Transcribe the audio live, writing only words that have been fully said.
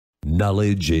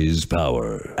Knowledge is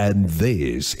power, and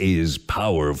this is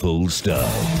powerful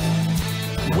stuff.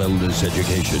 Wellness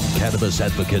Education Cannabis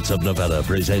Advocates of Nevada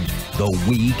present the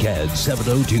Weekend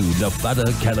 702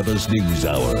 Nevada Cannabis News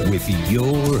Hour with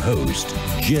your host,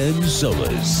 Jen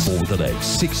Solis. For the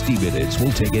next 60 minutes,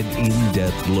 we'll take an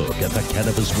in-depth look at the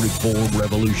cannabis reform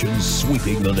revolution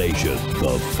sweeping the nation.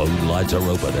 The phone lines are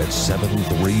open at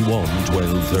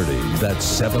 731-1230. That's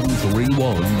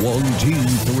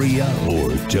 731-1230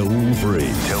 or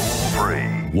toll-free. Toll-free.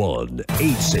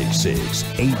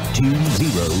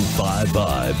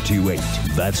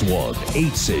 1-866-820-5528. That's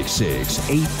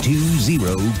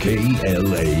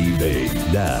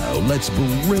 1-866-820-KLAV. Now, let's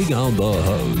bring on the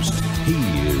host.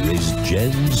 Here is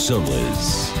Jen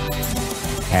Solis.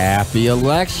 Happy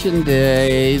Election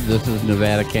Day. This is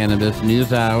Nevada Cannabis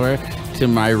News Hour. To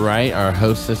my right, our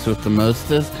hostess with the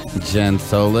mostest, Jen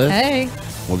Solis. Hey.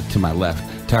 Well, to my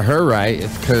left. To her right,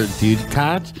 it's Kurt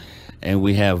Dudikoch. And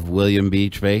we have William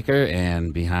Beach Baker,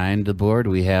 and behind the board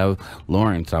we have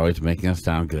Lawrence, always making us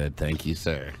sound good. Thank you,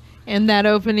 sir. And that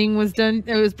opening was done.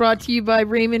 It was brought to you by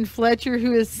Raymond Fletcher,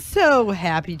 who is so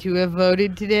happy to have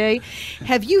voted today.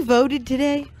 Have you voted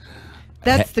today?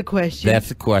 That's the question. That's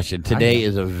the question. Today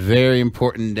is a very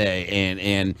important day,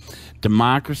 and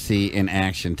democracy in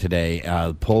action today.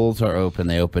 Polls are open.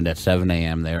 They opened at 7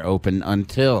 a.m. They're open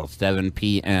until 7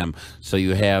 p.m. So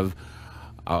you have...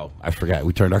 Oh, I forgot.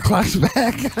 We turned our clocks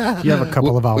back. You have a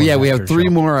couple of hours. Yeah, we have 3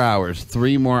 more hours.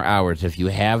 3 more hours. If you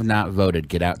have not voted,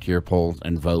 get out to your polls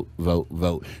and vote, vote,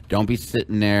 vote. Don't be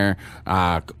sitting there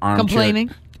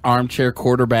complaining. Armchair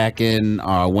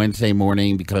quarterbacking Wednesday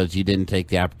morning because you didn't take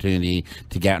the opportunity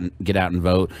to get out and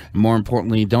vote. And more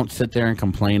importantly, don't sit there and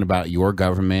complain about your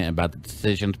government, about the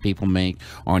decisions people make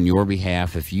on your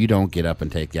behalf if you don't get up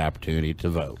and take the opportunity to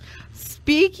vote.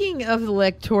 Speaking of the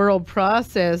electoral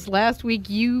process, last week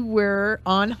you were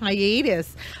on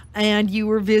hiatus and you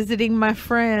were visiting my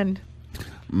friend.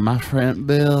 My friend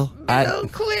Bill. Bill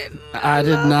Clinton. I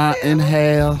did not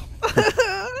inhale.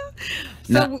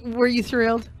 So were you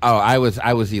thrilled? Oh, I was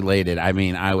elated. I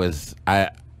mean, I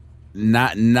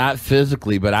not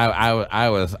physically, but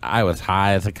I was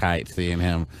high as a kite seeing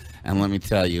him. And let me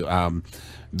tell you,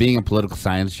 being a political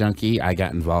science junkie, I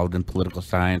got involved in political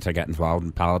science. I got involved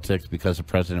in politics because of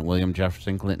President William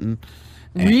Jefferson Clinton.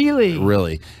 Really?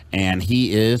 Really. And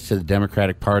he is to the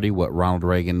Democratic Party what Ronald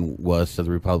Reagan was to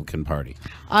the Republican Party.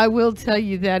 I will tell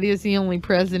you that is the only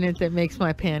president that makes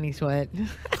my panties wet.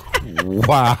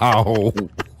 Wow.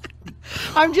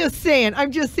 I'm just saying.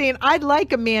 I'd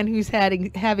like a man who's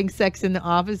having sex in the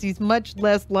office. He's much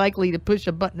less likely to push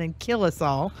a button and kill us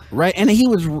all. Right, and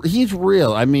he's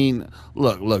real. I mean,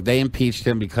 look, they impeached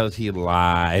him because he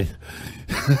lied.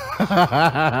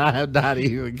 I'm not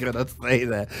even gonna say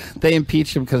that. They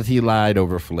impeached him because he lied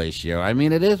over fellatio. I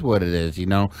mean, it is what it is, you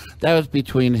know. That was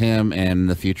between him and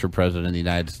the future president of the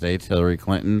United States, Hillary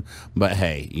Clinton. But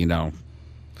hey, you know.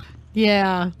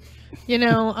 Yeah. You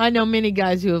know, I know many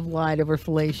guys who have lied over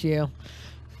fellatio.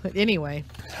 But anyway.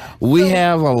 We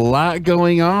have a lot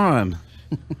going on.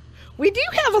 We do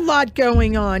have a lot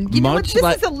going on. You know what? This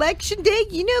like is election day.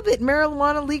 You know that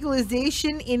marijuana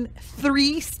legalization in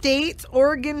 3 states,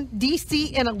 Oregon,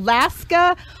 D.C., and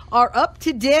Alaska, are up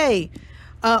today.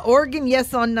 Oregon,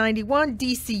 yes on 91.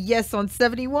 D.C., yes on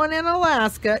 71. And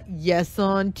Alaska, yes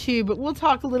on 2. But we'll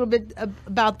talk a little bit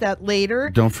about that later.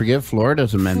 Don't forget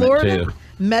Florida's amendment, too.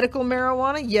 Medical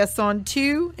marijuana, yes on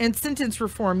 2. And sentence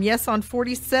reform, yes on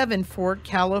 47 for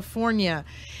California.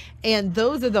 And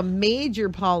those are the major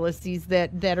policies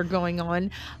that are going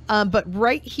on. But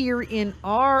right here in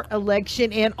our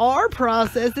election and our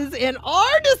processes and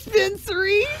our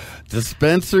dispensaries.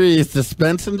 Dispensary.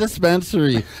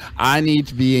 I need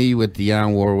to be with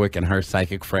Dionne Warwick and her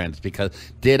psychic friends because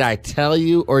did I tell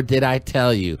you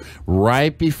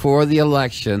right before the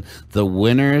election, the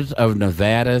winners of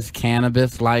Nevada's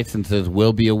cannabis licenses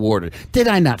will be awarded? Did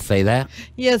I not say that?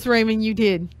 Yes, Raymond, you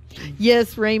did.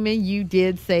 Yes, Raymond, you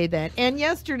did say that. And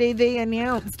yesterday they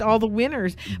announced all the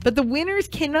winners, but the winners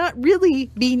cannot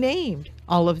really be named,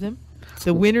 all of them.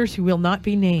 The winners who will not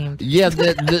be named. Yeah,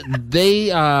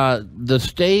 the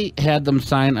state had them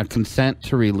sign a consent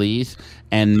to release,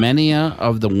 and many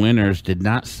of the winners did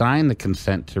not sign the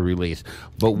consent to release.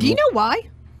 But do you know why?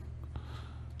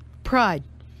 Pride.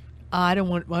 I don't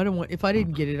want. If I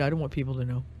didn't get it, I don't want people to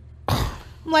know.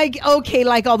 Like, okay,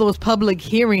 like all those public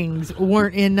hearings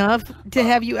weren't enough to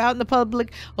have you out in the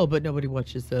public. Oh, but nobody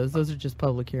watches those. Those are just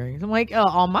public hearings. I'm like, oh,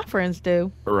 all my friends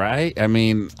do. Right? I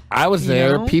mean, I was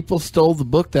there. You know? People stole the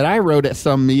book that I wrote at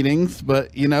some meetings,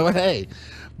 but, you know, hey.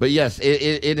 But yes,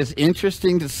 it is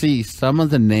interesting to see some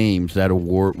of the names that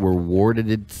were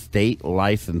awarded state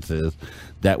licenses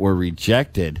that were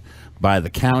rejected by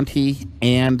the county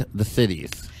and the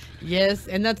cities. Yes,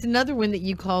 and that's another one that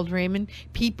you called, Raymond.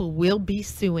 People will be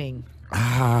suing.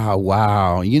 Ah,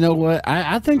 wow. You know what?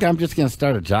 I think I'm just going to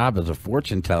start a job as a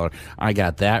fortune teller. I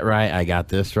got that right. I got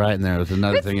this right. And there was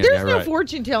another thing I There's got no right.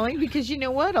 fortune telling, because you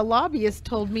know what? A lobbyist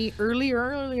told me early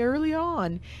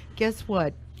on, guess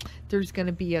what? There's going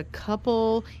to be a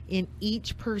couple in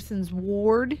each person's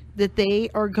ward that they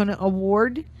are going to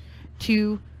award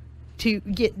to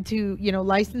get to,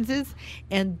 licenses,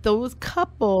 and those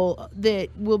couple that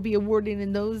will be awarded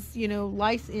in those,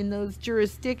 in those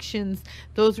jurisdictions,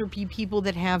 those will be people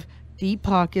that have deep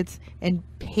pockets and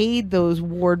paid those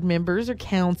ward members or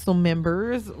council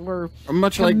members or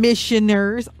Much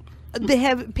commissioners. They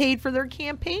have paid for their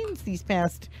campaigns these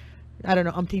past, I don't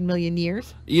know, umpteen million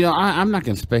years. I'm not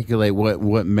going to speculate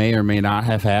what may or may not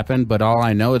have happened, but all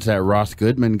I know is that Ross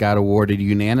Goodman got awarded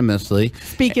unanimously.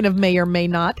 Speaking of may or may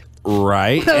not.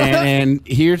 Right. and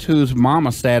here's whose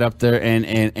mama sat up there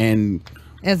and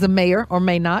as a mayor or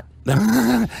may not.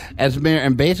 as mayor,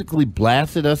 and basically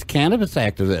blasted us cannabis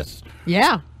activists.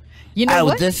 Yeah. You know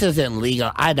what? This isn't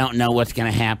legal. I don't know what's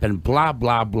going to happen. Blah,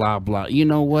 blah, blah, blah. You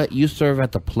know what? You serve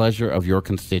at the pleasure of your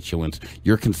constituents.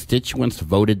 Your constituents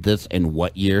voted this in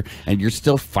what year? And you're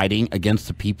still fighting against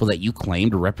the people that you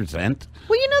claim to represent?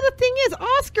 Well, the thing is,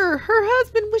 Oscar, her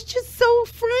husband, was just so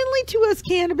friendly to us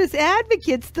cannabis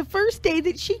advocates. The first day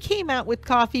that she came out with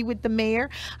coffee with the mayor,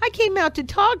 I came out to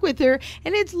talk with her,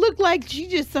 and it looked like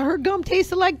her gum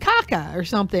tasted like caca or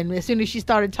something. As soon as she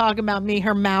started talking about me,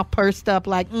 her mouth pursed up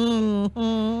like,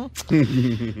 I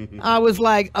was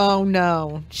like, oh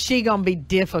no, she gonna be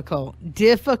difficult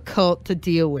to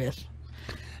deal with.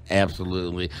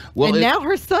 Absolutely. Well, and now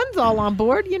her son's all on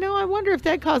board. I wonder if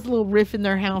that caused a little rift in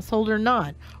their household or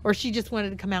not. Or she just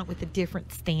wanted to come out with a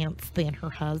different stance than her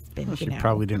husband. Well, she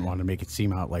probably didn't want to make it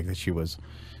seem out like that she was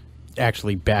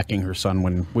actually backing her son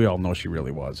when we all know she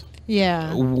really was.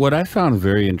 Yeah. What I found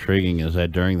very intriguing is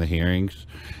that during the hearings,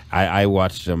 I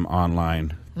watched them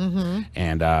online. Mm-hmm.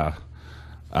 And,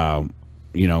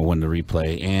 when the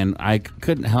replay, and I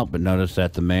couldn't help but notice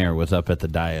that the mayor was up at the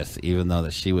dais, even though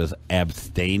that she was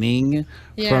abstaining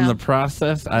from the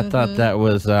process. I thought that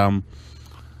was a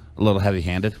little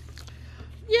heavy-handed.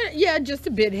 Yeah, just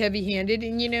a bit heavy-handed.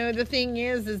 And the thing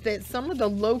is that some of the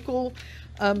local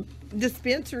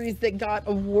dispensaries that got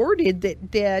awarded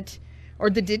that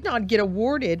did not get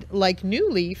awarded, like New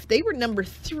Leaf, they were number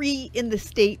 3 in the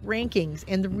state rankings.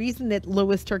 And the reason that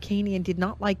Lois Tarkanian did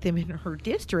not like them in her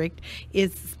district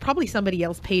is probably somebody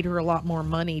else paid her a lot more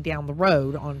money down the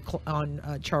road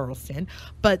on Charleston.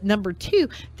 But number 2,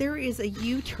 there is a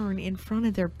U-turn in front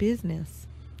of their business.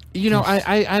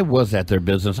 I was at their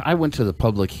business. I went to the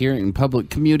public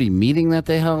community meeting that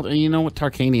they held, and you know what?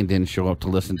 Tarkanian didn't show up to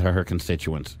listen to her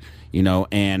constituents.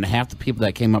 And half the people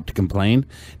that came up to complain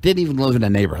didn't even live in a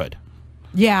neighborhood.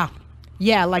 Yeah,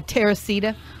 like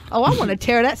Teresita. Oh, I want to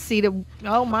tear that Cita.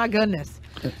 Oh my goodness.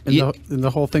 And the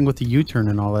whole thing with the U-turn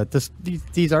and all that,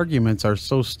 these arguments are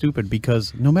so stupid,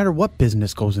 because no matter what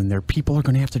business goes in there, people are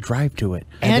going to have to drive to it.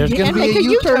 And there's going to be a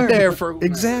U-turn there for...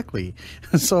 Exactly.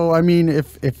 So, I mean,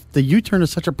 if the U-turn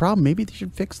is such a problem, maybe they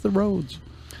should fix the roads.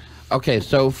 Okay,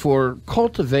 so for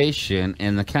cultivation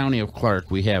in the county of Clark,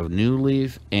 we have New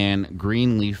Leaf and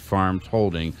Greenleaf Farms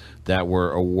Holding that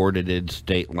were awarded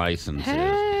state licenses.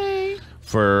 Hey.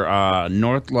 For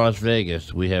North Las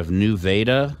Vegas, we have New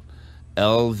Veda,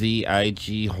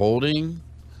 LVIG Holding,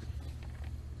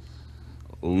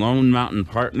 Lone Mountain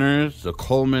Partners, the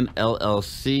Coleman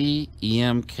LLC,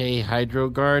 EMK Hydro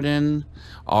Garden.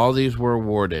 All these were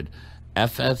awarded.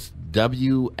 FSWFL,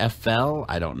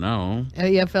 I don't know.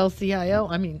 AFL-CIO?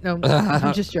 I mean, no,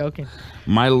 I'm just joking.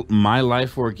 My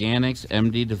Life Organics,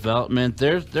 MD Development.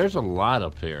 There's a lot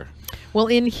up here. Well,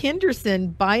 in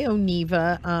Henderson,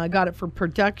 BioNeva got it for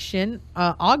production.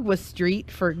 Agua Street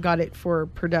got it for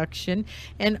production,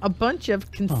 and a bunch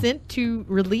of consent to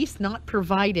release not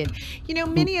provided.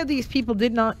 Many of these people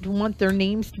did not want their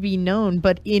names to be known,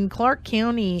 but in Clark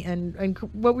County, and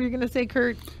what were you going to say,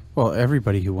 Kurt? Well,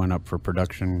 everybody who went up for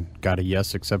production got a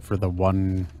yes, except for the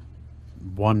one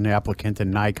applicant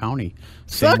in Nye County.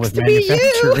 Same Sucks with to be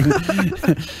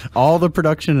manufacturing. All the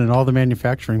production and all the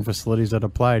manufacturing facilities that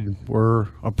applied were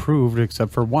approved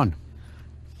except for one.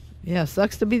 Yeah,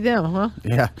 sucks to be them, huh?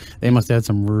 Yeah, they must have had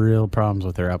some real problems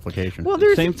with their application. Well,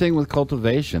 same thing with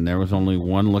cultivation. There was only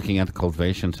one looking at the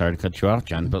cultivation. Sorry to cut you off,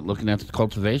 John, but looking at the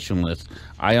cultivation list,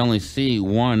 I only see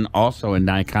one also in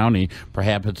Nye County.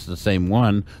 Perhaps it's the same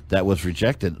one that was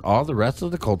rejected. All the rest of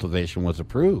the cultivation was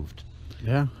approved.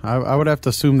 Yeah, I would have to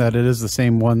assume that it is the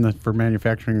same one that for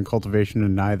manufacturing and cultivation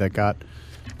and NI that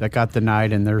got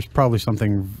denied, and there's probably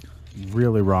something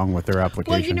really wrong with their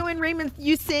application. Well, you know, and Raymond,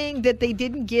 you saying that they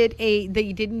didn't get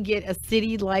a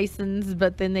city license,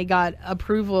 but then they got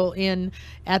approval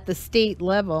at the state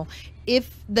level.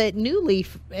 If that New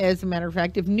Leaf, as a matter of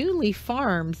fact, if New Leaf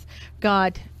Farms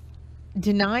got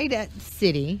denied at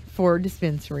city for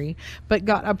dispensary, but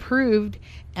got approved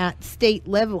at state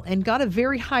level and got a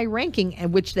very high ranking,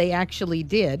 and which they actually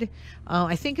did.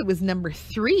 I think it was number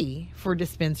 3 for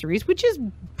dispensaries, which is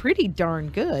pretty darn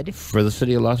good For the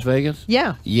city of Las Vegas?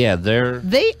 Yeah. Yeah,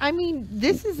 I mean,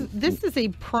 this is a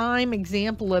prime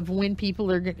example of when people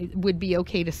would be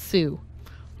okay to sue.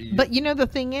 But you know, the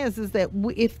thing is that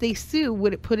if they sue,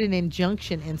 would it put an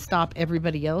injunction and stop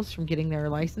everybody else from getting their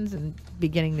license and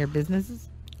beginning their businesses?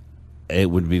 It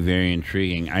would be very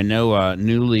intriguing. I know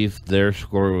New Leaf, their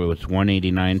score was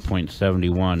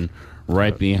 189.71,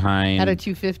 right behind. Out of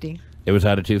 250. It was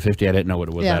out of 250. I didn't know what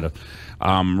it was out of.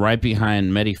 Right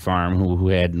behind MediFarm, who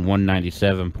had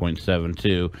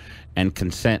 197.72, and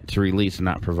Consent to Release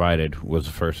Not Provided was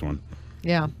the first one.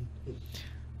 Yeah.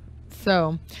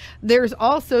 So there's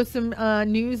also some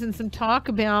news and some talk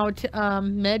about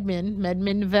Medmin,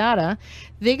 Nevada.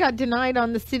 They got denied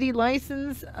on the city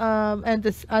license at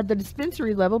the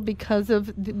dispensary level because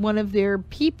of one of their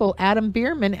people, Adam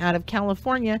Bierman, out of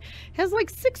California, has like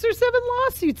 6 or 7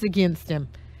 lawsuits against him.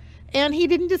 And he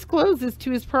didn't disclose this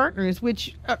to his partners,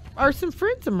 which are some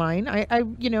friends of mine.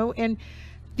 And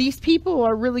these people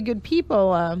are really good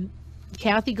people.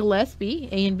 Kathy Gillespie,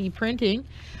 A&B Printing.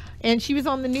 And she was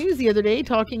on the news the other day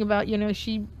talking about,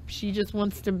 she just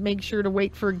wants to make sure to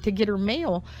wait to get her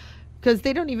mail because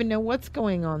they don't even know what's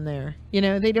going on there.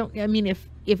 They don't. I mean,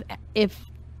 if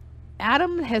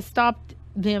Adam has stopped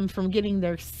them from getting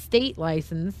their state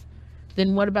license,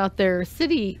 then what about their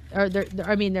city or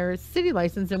their city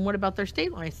license, and what about their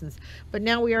state license? But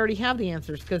now we already have the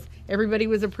answers because everybody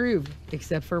was approved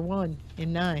except for one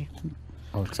in Nye.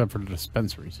 Oh, except for the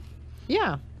dispensaries.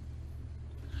 Yeah.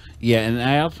 Yeah, and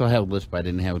I also have a list, but I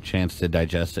didn't have a chance to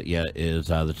digest it yet, is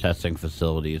the testing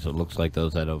facilities. It looks like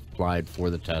those that have applied for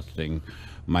the testing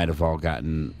might have all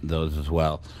gotten those as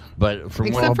well. But from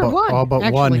Except for one, all but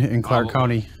actually. one in Clark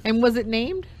County. And was it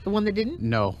named? The one that didn't?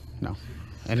 No.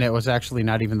 And it was actually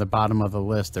not even the bottom of the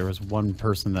list. There was one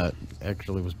person that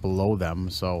actually was below them,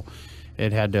 so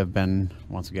it had to have been,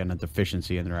 once again, a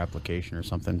deficiency in their application or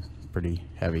something pretty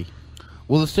heavy.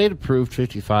 Well, the state approved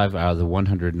 55 out of the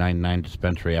 199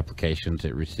 dispensary applications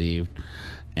it received,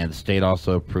 and the state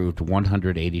also approved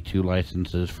 182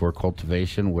 licenses for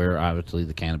cultivation, where obviously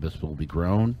the cannabis will be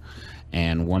grown,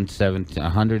 and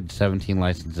 117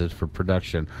 licenses for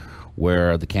production,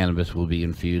 where the cannabis will be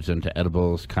infused into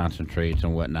edibles, concentrates,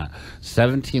 and whatnot.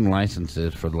 17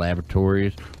 licenses for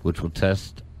laboratories, which will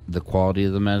test the quality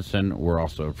of the medicine, were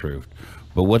also approved.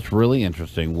 But what's really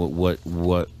interesting, what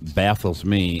baffles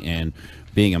me, and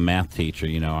being a math teacher,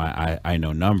 I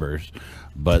know numbers,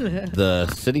 but the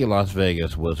city of Las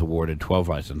Vegas was awarded 12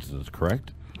 licenses,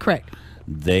 correct? Correct.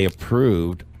 They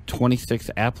approved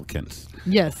 26 applicants.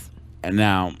 Yes. And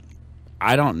now,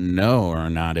 I don't know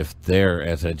or not if they're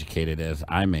as educated as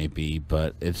I may be,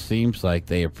 but it seems like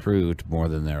they approved more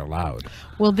than they're allowed.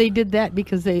 Well, they did that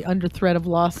because they, under threat of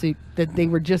lawsuit, that they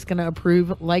were just going to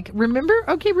approve. Like, remember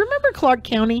Clark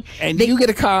County? And you get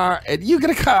a car, and you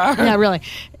get a car. Yeah, really.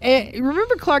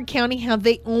 Remember Clark County, how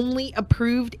they only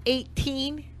approved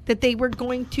 18 that they were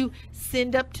going to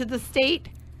send up to the state?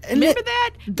 Remember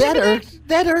that?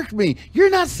 That irked me.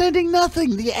 You're not sending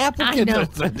nothing. The applicants are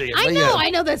sending it. I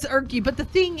know that's irked you. But the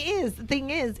thing is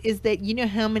that you know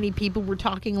how many people were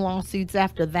talking lawsuits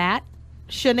after that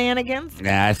shenanigans?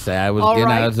 Yeah, I say I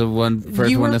was the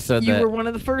first one that said that. You were one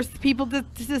of the first people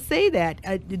to say that.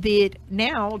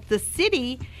 Now the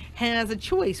city has a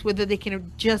choice whether they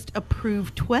can just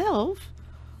approve 12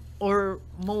 or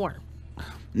more.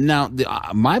 Now,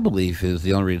 my belief is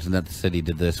the only reason that the city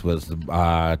did this was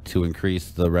to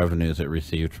increase the revenues it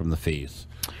received from the fees.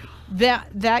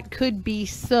 That could be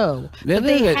so. But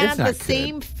they had the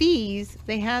same fees.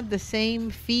 They had the same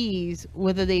fees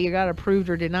whether they got approved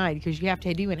or denied, because you have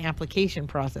to do an application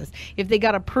process. If they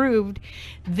got approved,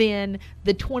 then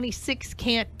the 26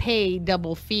 can't pay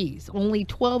double fees. Only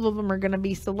 12 of them are going to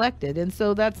be selected. And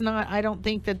so I don't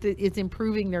think that it's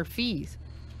improving their fees.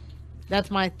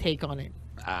 That's my take on it.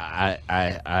 I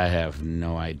have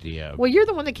no idea. Well, you're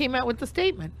the one that came out with the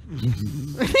statement.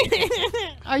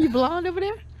 Are you blonde over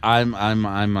there?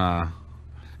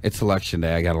 It's election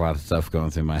day. I got a lot of stuff going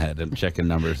through my head. I'm checking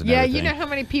numbers and everything. everything. You know how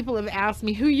many people have asked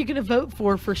me, who are you going to vote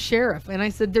for sheriff? And I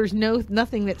said, there's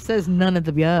nothing that says none of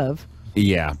the above.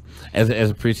 Yeah, as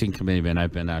a precinct committeeman,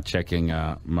 I've been checking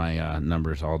my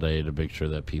numbers all day to make sure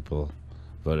that people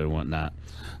voted and whatnot.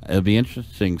 It'll be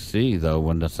interesting to see though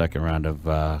when the second round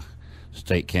of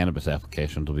state cannabis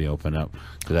applications will be opened up.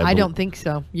 I don't think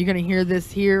so. You're going to hear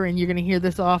this here, and you're going to hear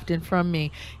this often from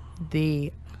me.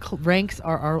 The ranks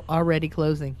are already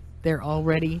closing. They're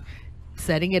already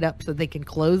setting it up so they can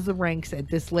close the ranks at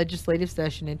this legislative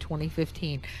session in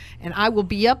 2015. And I will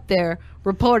be up there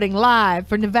reporting live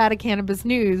for Nevada Cannabis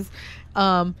News,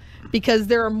 because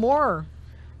there are more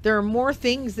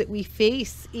things that we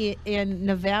face in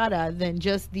Nevada than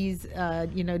just these,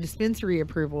 dispensary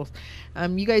approvals.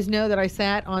 You guys know that I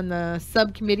sat on the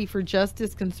subcommittee for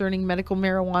justice concerning medical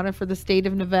marijuana for the state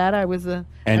of Nevada. I was a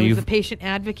patient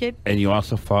advocate. And you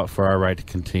also fought for our right to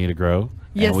continue to grow.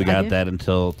 Yes, and we got did. that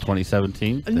until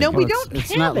 2017. No, we don't.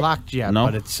 It's have not it. locked yet, No?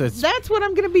 but it's That's what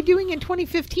I'm going to be doing in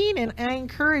 2015, and I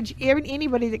encourage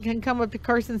anybody that can come up to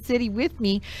Carson City with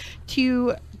me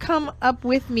to come up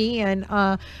with me and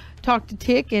talk to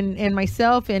Tick and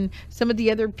myself and some of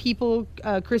the other people,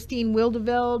 Christine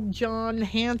Wildeveld, John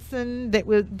Hansen, that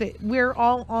we're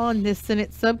all on this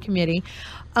Senate subcommittee.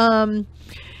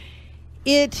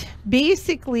 It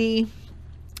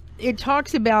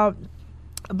talks about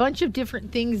a bunch of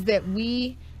different things that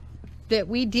we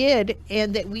did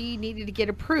and that we needed to get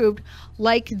approved,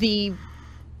 like the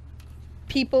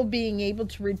people being able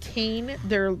to retain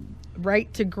their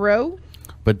right to grow.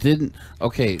 But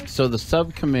so the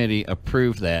subcommittee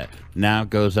approved that. Now it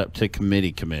goes up to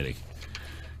committee,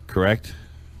 correct?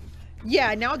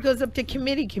 Yeah, now it goes up to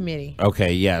committee.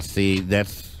 Okay, yeah, see,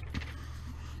 that's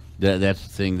the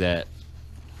thing that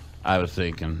I was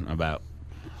thinking about.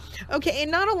 Okay, and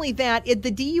not only that,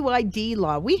 the DUID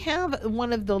law, we have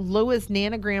one of the lowest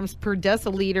nanograms per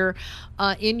deciliter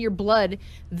in your blood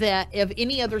of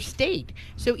any other state.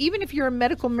 So even if you're a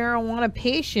medical marijuana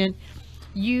patient,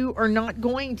 you are not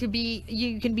going to be,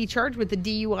 you can be charged with a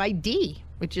DUID,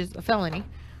 which is a felony,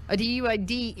 a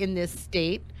DUID in this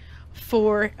state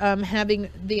for having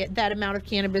that amount of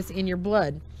cannabis in your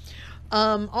blood.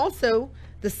 Also,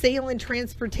 the sale and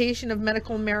transportation of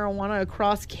medical marijuana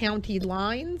across county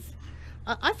lines.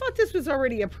 I thought this was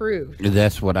already approved.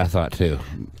 That's what I thought too.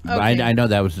 Okay. I know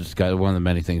that was discussed, one of the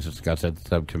many things discussed at the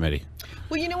subcommittee.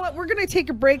 Well, you know what? We're going to take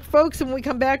a break, folks, and when we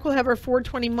come back, we'll have our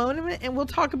 420 moment, and we'll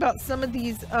talk about some of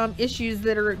these issues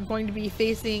that are going to be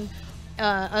facing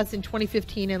us in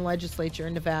 2015 in legislature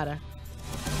in Nevada.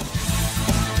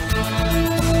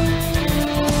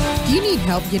 Do you need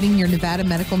help getting your Nevada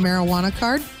medical marijuana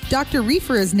card? Dr.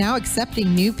 Reefer is now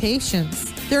accepting new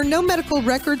patients. There are no medical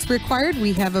records required.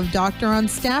 We have a doctor on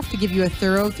staff to give you a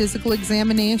thorough physical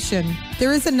examination.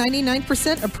 There is a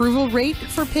 99% approval rate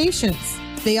for patients.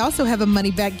 They also have a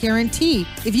money-back guarantee.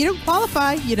 If you don't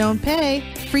qualify, you don't pay.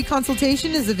 Free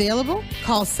consultation is available.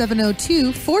 Call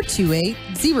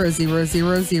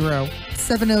 702-428-0000.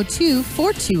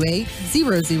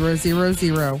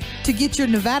 702-428-0000 to get your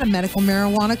Nevada medical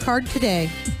marijuana card today.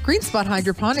 GreenSpot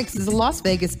Hydroponics is a Las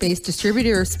Vegas-based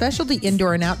distributor of specialty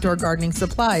indoor and outdoor gardening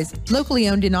supplies, locally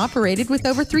owned and operated with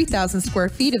over 3,000 square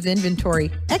feet of inventory.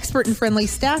 Expert and friendly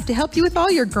staff to help you with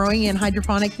all your growing and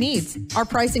hydroponic needs. Our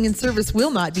pricing and service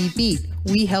will not be beat.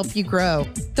 We help you grow.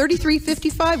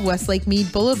 3355 Westlake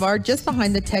Mead Boulevard, just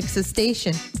behind the Texas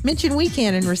station. Mention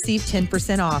WeCan and receive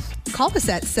 10% off. Call us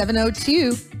at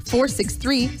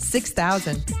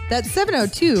 702-463-6000. That's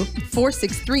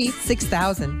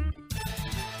 702-463-6000.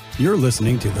 You're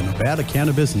listening to the Nevada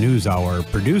Cannabis News Hour,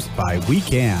 produced by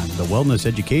WeCan, the Wellness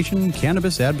Education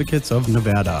Cannabis Advocates of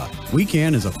Nevada.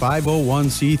 WeCan is a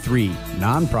 501c3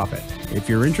 nonprofit. If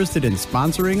you're interested in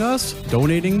sponsoring us,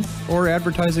 donating, or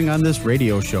advertising on this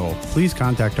radio show, please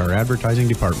contact our advertising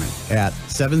department at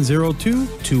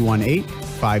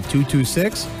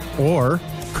 702-218-5226 or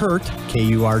Kurt,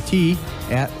 K-U-R-T,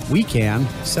 at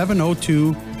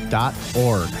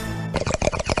wecan702.org.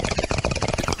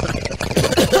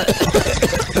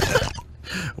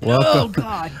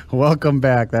 Welcome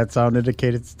back. That sound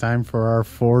indicated it's time for our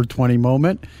 420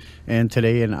 moment. And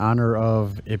today, in honor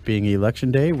of it being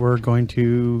Election Day, we're going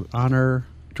to honor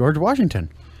George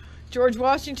Washington. George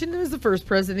Washington was the first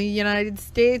president of the United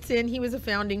States, and he was a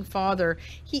founding father.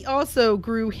 He also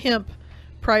grew hemp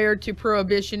prior to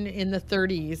Prohibition in the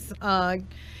 30s.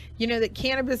 You know that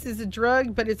cannabis is a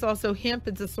drug, but it's also hemp.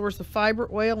 It's a source of fiber,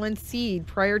 oil, and seed.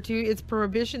 Prior to its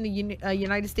prohibition, the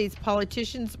United States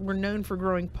politicians were known for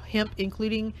growing hemp,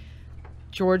 including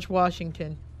George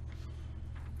Washington.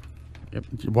 Yep.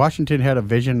 Washington had a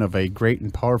vision of a great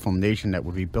and powerful nation that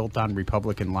would be built on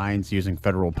Republican lines using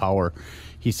federal power.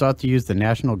 He sought to use the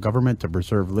national government to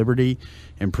preserve liberty,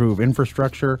 improve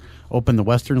infrastructure, open the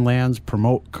western lands,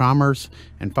 promote commerce,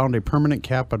 and found a permanent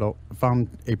capital,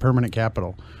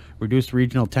 reduce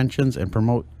regional tensions, and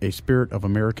promote a spirit of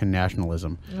American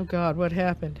nationalism. Oh, God, what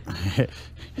happened?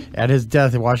 At his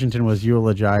death, Washington was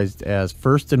eulogized as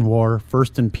first in war,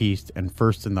 first in peace, and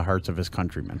first in the hearts of his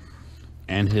countrymen.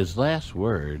 And his last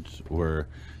words were,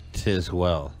 "'Tis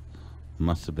well."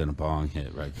 Must have been a bong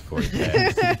hit right before he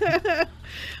passed.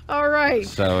 All right.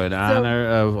 So in honor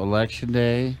of Election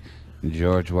Day,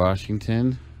 George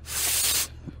Washington,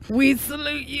 we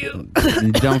salute you.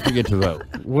 and don't forget to vote.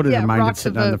 Would have Yeah, minded rock the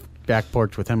sitting on the vote. back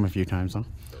porch with him a few times, huh?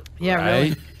 Yeah,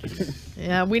 Right? really.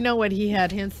 Yeah, we know what he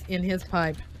had in his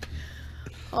pipe.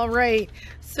 All right.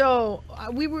 So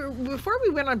before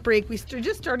we went on break, we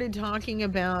just started talking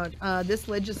about this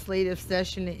legislative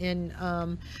session in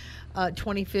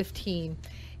 2015,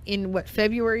 in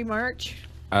February, March.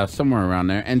 Somewhere around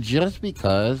there. And just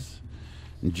because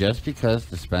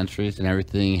dispensaries and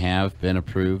everything have been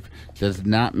approved does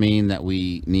not mean that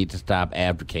we need to stop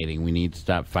advocating. We need to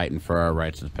stop fighting for our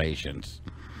rights as patients.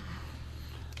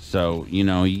 So,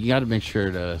 you got to make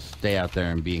sure to stay out there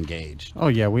and be engaged. Oh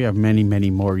yeah, we have many, many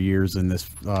more years in this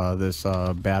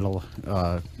battle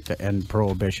to end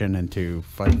prohibition and to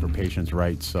fight for patients'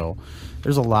 rights. So,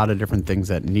 there's a lot of different things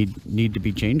that need to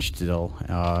be changed still,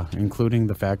 including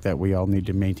the fact that we all need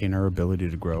to maintain our ability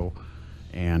to grow,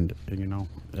 and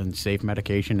safe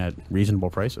medication at reasonable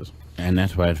prices. And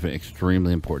that's why it's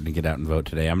extremely important to get out and vote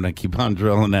today. I'm going to keep on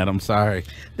drilling that. I'm sorry.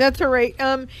 That's all right.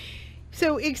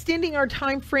 So extending our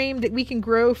time frame that we can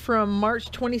grow from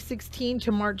March 2016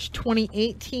 to March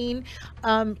 2018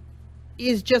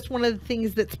 is just one of the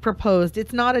things that's proposed.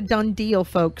 It's not a done deal,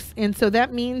 folks. And so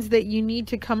that means that you need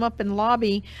to come up and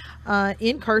lobby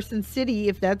in Carson City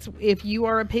if you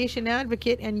are a patient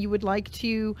advocate and you would like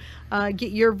to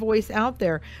get your voice out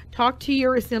there. Talk to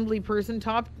your assembly person.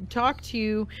 Talk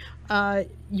to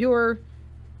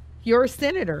your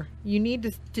senator. You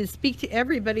need to speak to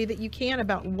everybody that you can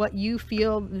about what you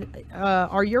feel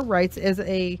are your rights as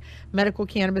a medical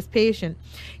cannabis patient.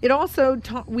 We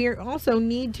also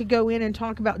need to go in and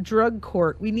talk about drug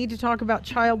court. We need to talk about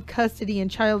child custody and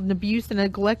child abuse and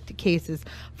neglect cases,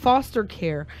 foster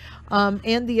care,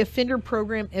 and the offender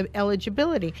program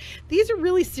eligibility. These are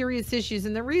really serious issues,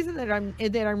 and the reason that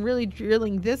I'm really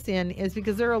drilling this in is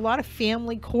because there are a lot of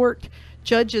family court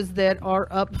judges that are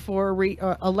up for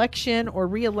election or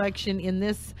re-election in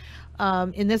this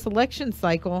election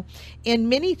cycle, and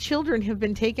many children have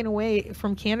been taken away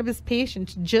from cannabis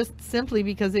patients just simply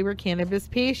because they were cannabis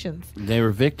patients. They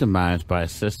were victimized by a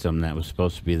system that was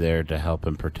supposed to be there to help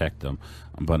and protect them.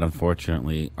 But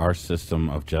unfortunately, our system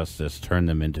of justice turned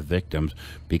them into victims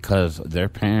because their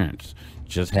parents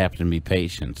just happened to be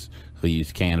patients who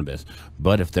used cannabis.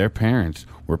 But if their parents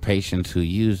were patients who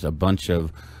used a bunch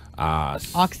of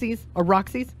Oxys or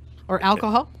Roxys or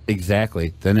alcohol?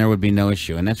 Exactly. Then there would be no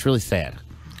issue. And that's really sad.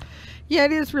 Yeah,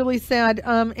 it is really sad.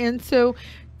 And so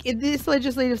in this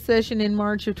legislative session in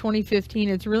March of 2015,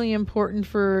 it's really important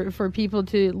for people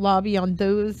to lobby on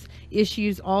those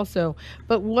issues also.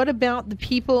 But what about the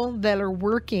people that are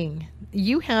working?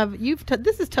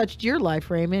 This has touched your life,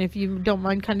 Raymond, if you don't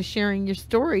mind kind of sharing your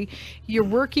story. You're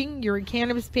working, you're a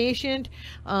cannabis patient,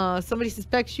 somebody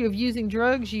suspects you of using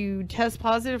drugs, you test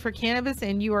positive for cannabis,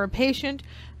 and you are a patient,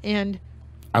 and...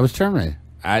 I was terminated.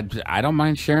 I don't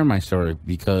mind sharing my story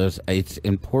because it's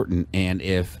important, and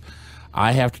if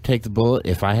I have to take the bullet,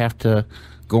 if I have to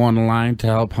go on the line to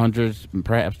help hundreds,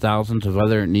 perhaps thousands of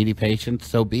other needy patients,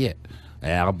 so be it.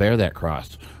 I'll bear that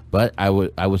cross. But I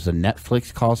was a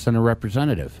Netflix call center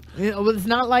representative. It's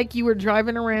not like you were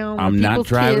driving around. I'm not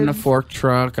driving a fork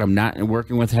truck. I'm not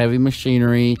working with heavy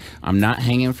machinery. I'm not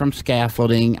hanging from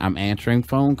scaffolding. I'm answering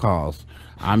phone calls.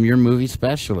 I'm your movie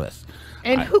specialist.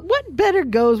 And what better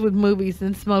goes with movies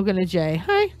than smoking a J,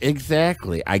 huh?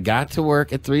 Exactly. I got to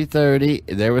work at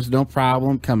 3:30. There was no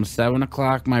problem. Come 7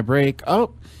 o'clock, my break.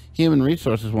 Oh, Human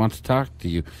Resources wants to talk to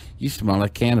you. You smell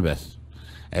like cannabis.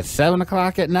 At 7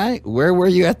 o'clock at night, where were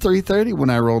you at 3:30 when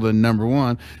I rolled in, number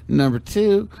one? Number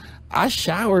two, I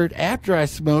showered after I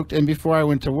smoked and before I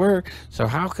went to work, so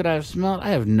how could I have smelled?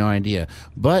 I have no idea.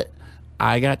 But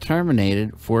I got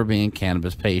terminated for being a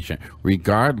cannabis patient,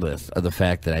 regardless of the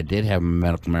fact that I did have a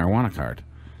medical marijuana card.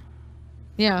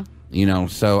 Yeah.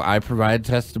 So I provided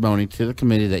testimony to the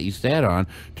committee that you sat on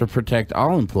to protect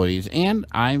all employees, and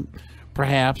I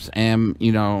perhaps am,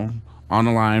 on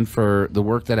the line for the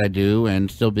work that I do and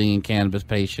still being a cannabis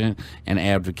patient and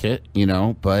advocate,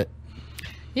 but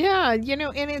Yeah,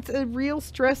 and it's a real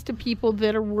stress to people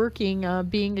that are working,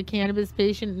 being a cannabis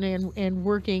patient and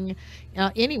working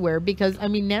anywhere. Because I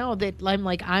mean, now that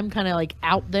I'm kind of like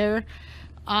out there,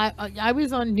 I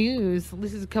was on news.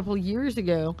 This is a couple of years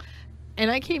ago,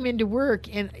 and I came into work,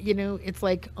 and it's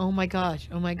like, oh my gosh,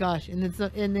 and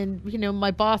then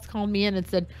my boss called me in and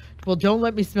said, well, don't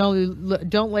let me smell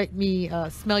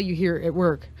you here at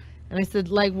work. And I said,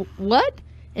 like, what?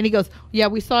 And he goes, yeah,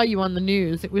 we saw you on the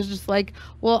news. It was just like,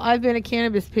 well, I've been a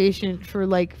cannabis patient for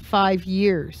like 5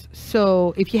 years.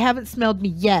 So if you haven't smelled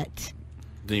me yet.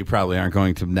 Then you probably aren't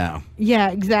going to now.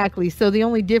 Yeah, exactly. So the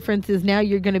only difference is now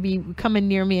you're going to be coming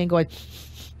near me and going.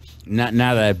 Not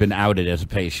now that I've been outed as a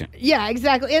patient. Yeah,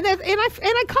 exactly. And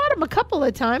I caught him a couple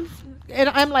of times. And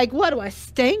I'm like, what, do I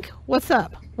stink? What's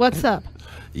up?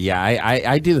 Yeah,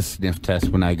 I do the sniff test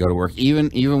when I go to work, even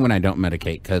when I don't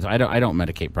medicate, because I don't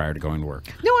medicate prior to going to work.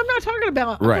 No, I'm not talking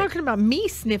about. Right. I'm talking about me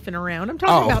sniffing around. I'm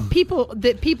talking about people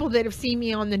that have seen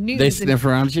me on the news. They sniff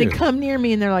around you. They come near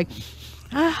me and they're like,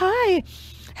 "Hi,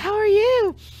 how are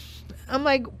you?" I'm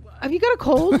like, "Have you got a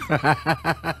cold?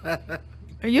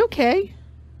 Are you okay?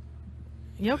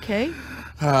 You okay?"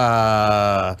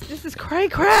 This is cray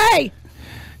cray.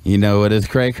 You know what is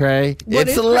cray cray?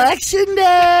 It's election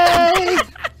day.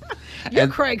 You're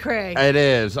cray cray. It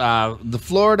is. The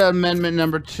Florida Amendment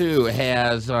number 2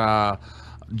 has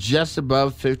just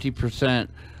above 50%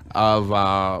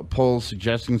 of polls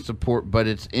suggesting support, but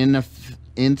it's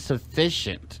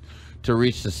insufficient to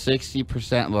reach the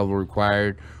 60% level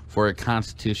required for a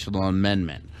constitutional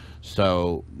amendment.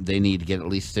 So they need to get at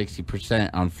least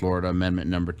 60% on Florida Amendment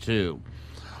number 2.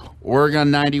 Oregon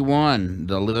 91,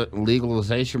 the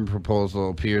legalization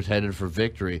proposal appears headed for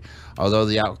victory. Although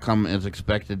the outcome is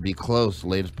expected to be close, the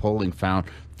latest polling found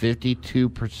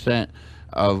 52%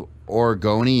 of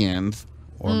Oregonians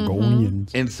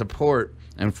in support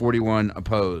and 41%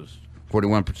 opposed.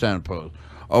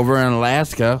 Over in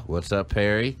Alaska, what's up,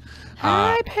 Perry?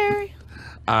 Hi, Perry.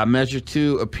 Measure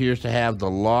 2 appears to have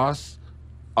the loss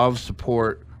of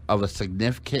support of a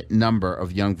significant number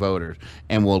of young voters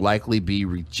and will likely be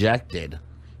rejected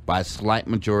by a slight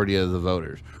majority of the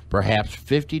voters, perhaps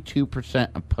 52%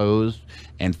 opposed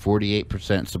and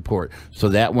 48% support. So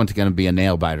that one's going to be a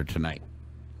nail biter tonight.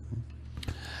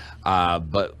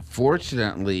 But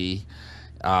fortunately,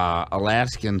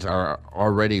 Alaskans are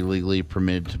already legally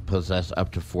permitted to possess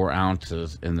up to 4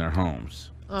 ounces in their homes.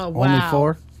 Oh,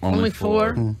 wow. Only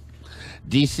four.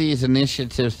 DC's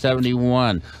Initiative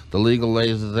 71, the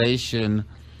legalization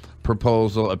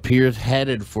proposal, appears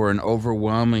headed for an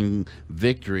overwhelming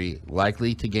victory,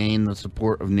 likely to gain the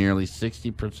support of nearly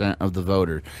 60% of the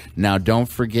voters. Now, don't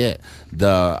forget,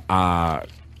 the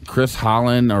Chris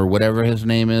Holland, or whatever his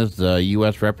name is, the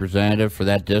U.S. representative for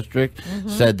that district,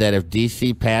 said that if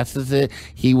D.C. passes it,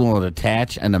 he will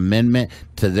attach an amendment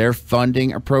to their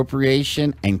funding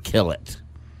appropriation and kill it.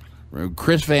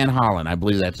 Chris Van Hollen, I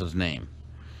believe that's his name.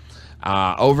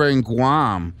 Over in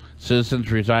Guam, citizens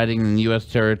residing in U.S.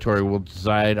 territory will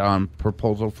decide on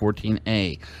Proposal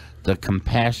 14A, the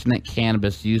Compassionate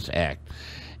Cannabis Use Act.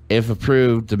 If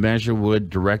approved, the measure would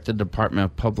direct the Department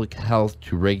of Public Health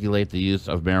to regulate the use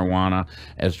of marijuana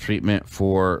as treatment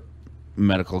for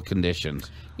medical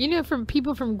conditions. From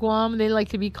people from Guam, they like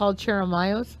to be called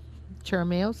charamayos.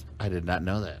 I did not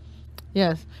know that.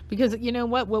 Yes, because you know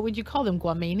what? What would you call them?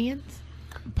 Guamanians?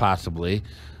 Possibly.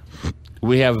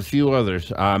 We have a few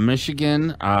others.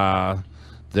 Michigan,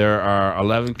 there are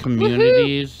 11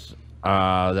 communities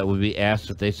that would be asked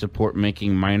if they support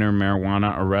making minor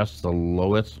marijuana arrests the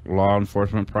lowest law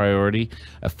enforcement priority,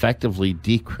 effectively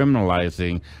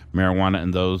decriminalizing marijuana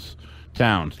in those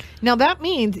towns. Now that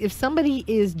means if somebody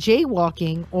is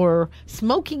jaywalking or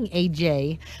smoking a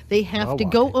J, they have to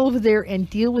go over there and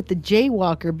deal with the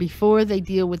jaywalker before they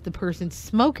deal with the person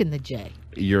smoking the J.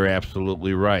 You're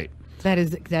absolutely right. That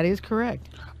is correct.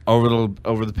 Over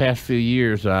the past few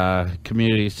years,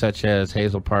 communities such as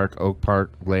Hazel Park, Oak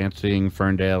Park, Lansing,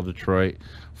 Ferndale, Detroit,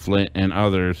 Flint, and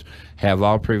others have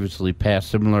all previously passed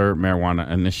similar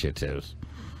marijuana initiatives.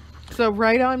 So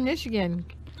right on, Michigan.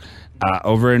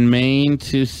 Over in Maine,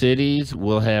 2 cities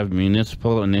will have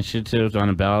municipal initiatives on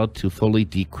a ballot to fully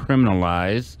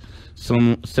decriminalize,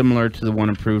 similar to the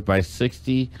one approved by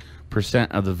 60%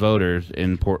 of the voters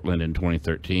in Portland in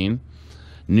 2013.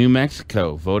 New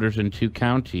Mexico, voters in 2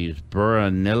 counties,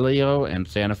 Bernalillo and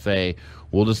Santa Fe,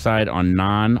 will decide on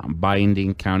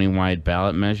non-binding countywide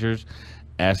ballot measures,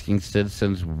 asking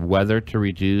citizens whether to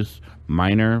reduce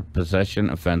minor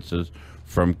possession offenses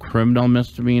from criminal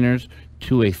misdemeanors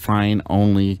to a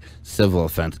fine-only civil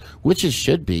offense, which it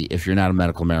should be if you're not a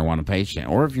medical marijuana patient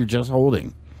or if you're just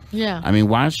holding. Yeah. I mean,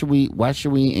 why should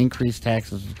we increase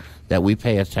taxes that we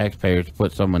pay as taxpayers to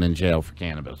put someone in jail for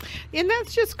cannabis? And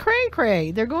that's just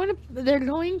cray. They're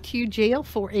going to jail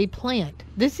for a plant.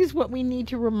 This is what we need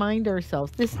to remind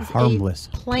ourselves. This is Harmless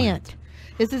a plant.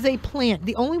 This is a plant.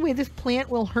 The only way this plant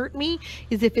will hurt me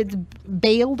is if it's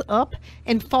baled up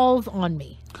and falls on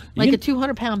me. Like a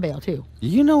 200-pound bale, too.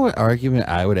 You know what argument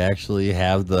I would actually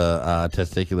have the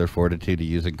testicular fortitude to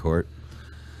use in court?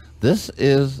 This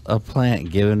is a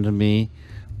plant given to me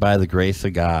by the grace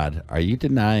of God. Are you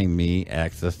denying me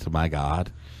access to my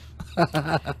God?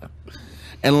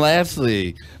 And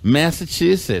lastly,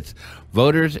 Massachusetts.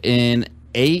 Voters in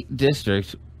 8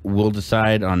 districts will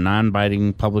decide on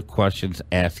non-binding public questions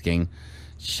asking,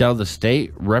 shall the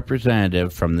state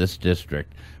representative from this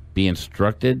district be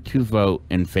instructed to vote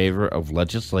in favor of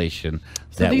legislation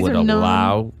that would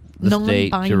allow the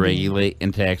state to regulate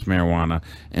and tax marijuana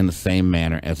in the same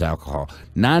manner as alcohol?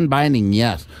 Non-binding,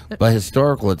 yes, but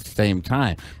historical at the same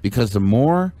time, because the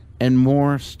more and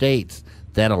more states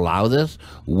that allow this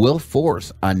will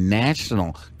force a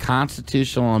national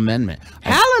constitutional amendment.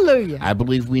 Hallelujah. I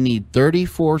believe we need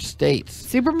 34 states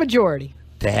Supermajority.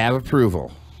 to have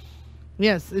approval.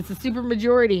 Yes, it's a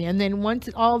supermajority. And then once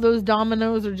all those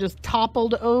dominoes are just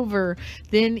toppled over,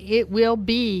 then it will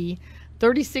be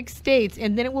 36 states.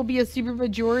 And then it will be a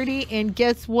supermajority. And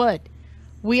guess what?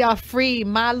 We are free.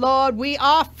 My Lord, we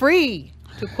are free.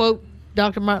 To quote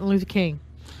Dr. Martin Luther King.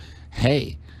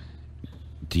 Hey,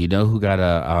 do you know who got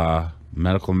a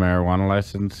medical marijuana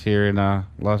license here in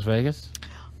Las Vegas?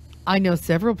 I know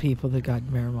several people that got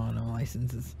marijuana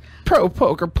licenses. Pro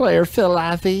poker player Phil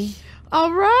Ivey.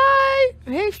 All right.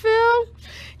 Hey, Phil.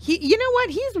 You know what?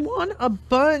 He's won a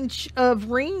bunch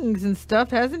of rings and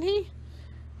stuff, hasn't he?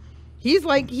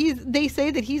 They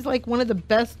say that he's like one of the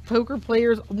best poker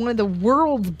players, one of the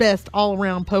world's best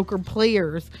all-around poker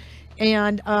players.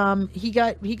 And he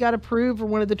got approved for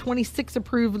one of the 26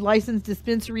 approved licensed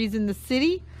dispensaries in the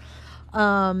city.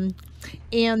 And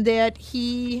that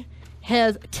he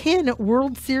has 10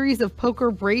 World Series of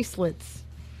Poker bracelets.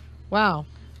 Wow.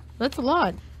 That's a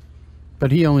lot.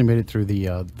 But he only made it through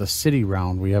the city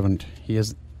round.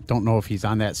 Don't know if he's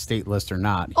on that state list or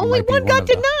not. He Only might be one got of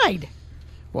the- denied.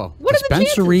 Well, What are the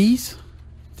chances?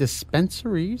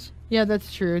 Dispensaries? Yeah,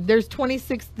 that's true. There's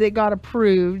 26 that got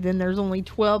approved, and there's only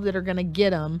 12 that are going to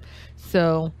get them.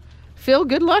 So, Phil,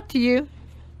 good luck to you.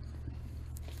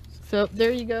 So,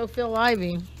 there you go, Phil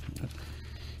Ivey.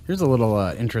 Here's a little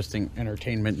interesting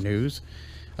entertainment news.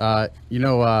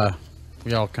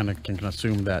 We all kind of can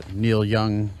assume that Neil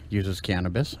Young uses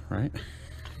cannabis, right?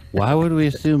 Why would we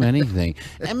assume anything?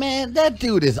 And man, that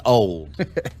dude is old.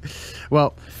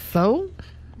 Well,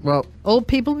 Old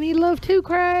people need love too,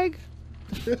 Craig.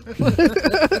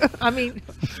 I mean,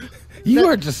 you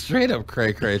are just straight up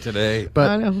cray today. I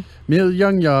but know. Neil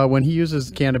Young, when he uses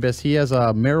cannabis, he has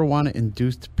a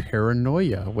marijuana-induced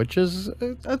paranoia, which is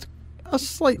a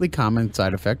slightly common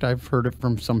side effect. I've heard it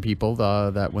from some people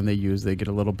that when they use, they get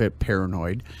a little bit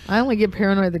paranoid. I only get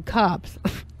paranoid of the cops.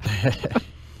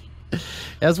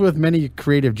 As with many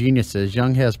creative geniuses,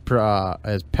 Young has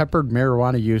peppered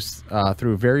marijuana use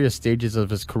through various stages of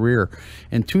his career.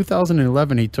 In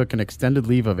 2011, he took an extended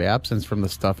leave of absence from the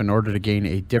stuff in order to gain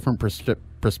a different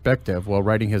perspective while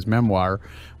writing his memoir,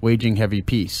 Waging Heavy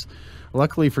Peace.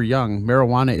 Luckily for Young,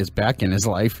 marijuana is back in his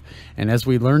life, and as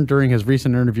we learned during his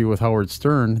recent interview with Howard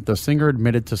Stern, the singer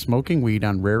admitted to smoking weed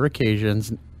on rare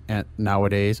occasions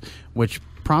nowadays, which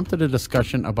prompted a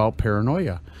discussion about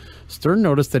paranoia. Stern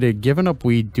noticed that he had given up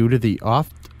weed due to the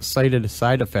oft-cited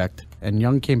side effect, and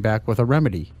Young came back with a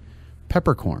remedy: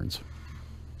 peppercorns.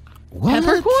 What?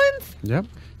 Peppercorns? Yep.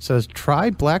 Says, try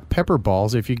black pepper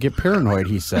balls if you get paranoid,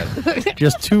 he said.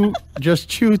 just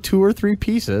chew 2 or 3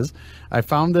 pieces. I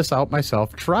found this out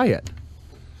myself. Try it.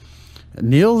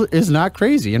 Neil is not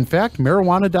crazy. In fact,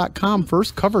 marijuana.com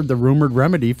first covered the rumored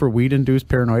remedy for weed-induced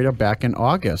paranoia back in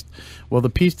August. While the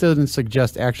piece doesn't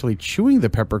suggest actually chewing the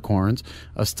peppercorns,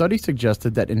 a study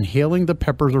suggested that inhaling the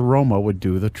pepper's aroma would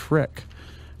do the trick.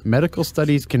 Medical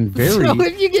studies can vary. So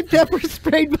if you get pepper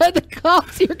sprayed by the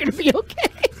cops, you're going to be okay.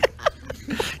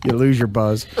 You lose your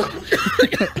buzz.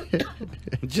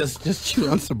 just chew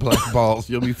on some black balls.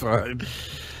 You'll be fine.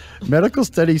 Medical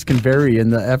studies can vary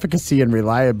in the efficacy and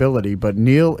reliability, but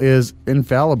Neil is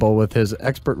infallible with his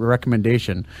expert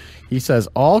recommendation. He says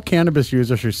all cannabis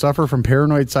users who suffer from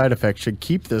paranoid side effects should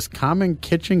keep this common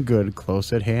kitchen good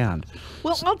close at hand.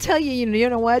 Well, I'll tell you, you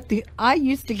know what? I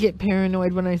used to get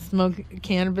paranoid when I smoked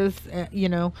cannabis,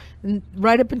 and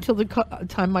right up until the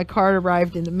time my card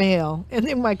arrived in the mail. And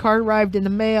then my card arrived in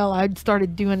the mail, I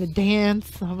started doing a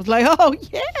dance. I was like, oh,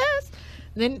 yes.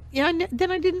 Then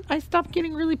then I stopped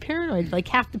getting really paranoid. Like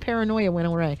half the paranoia went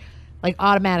away, like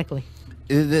automatically.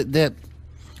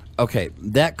 Okay,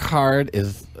 that card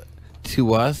is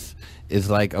to us is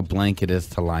like a blanket is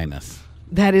to Linus.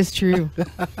 That is true.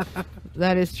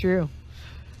 That is true.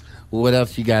 What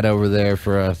else you got over there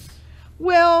for us?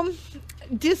 Well,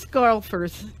 disc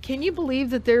golfers. Can you believe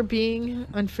that they're being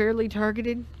unfairly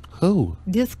targeted? Who?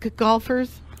 Disc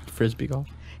golfers. Frisbee golf.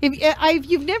 If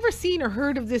you've never seen or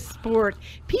heard of this sport,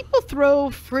 people throw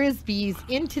frisbees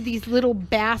into these little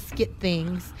basket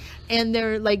things, and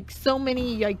they're like so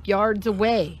many like yards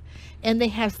away, and they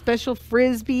have special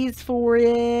frisbees for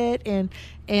it, and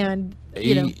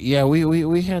you know. Yeah,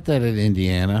 we had that in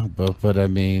Indiana, but I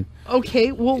mean.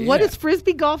 Okay, well, what Yeah. does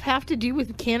frisbee golf have to do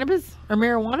with cannabis or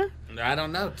marijuana? I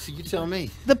don't know. So you tell me.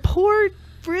 The poor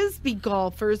frisbee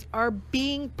golfers are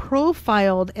being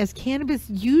profiled as cannabis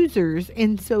users,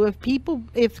 and so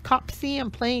if cops see them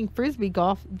playing frisbee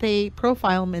golf, they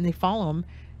profile them and they follow them,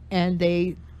 and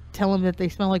they tell them that they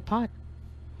smell like pot.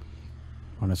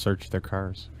 Want to search their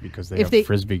cars because they If have they-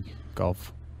 frisbee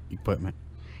golf equipment.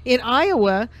 In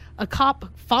Iowa, a cop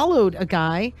followed a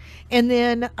guy, and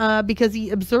then because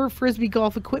he observed frisbee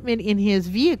golf equipment in his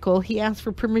vehicle, he asked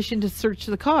for permission to search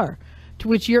the car. To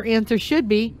which your answer should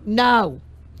be no.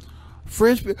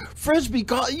 Frisbee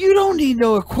golf. You don't need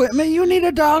no equipment. You need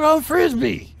a doggone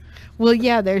frisbee. Well,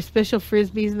 yeah, they're special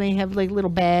frisbees, and they have like little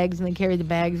bags, and they carry the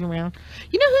bags around.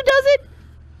 You know who does it?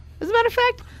 As a matter of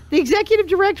fact, the executive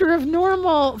director of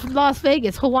Normal Las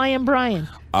Vegas, Hawaiian Brian.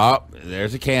 Oh,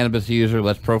 there's a cannabis user.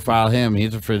 Let's profile him.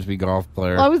 He's a frisbee golf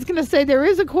player. Well, I was going to say there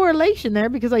is a correlation there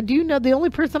because I do know the only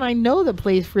person I know that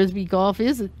plays frisbee golf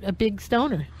is a big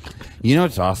stoner. You know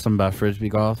what's awesome about frisbee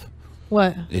golf?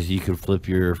 What? Is you can flip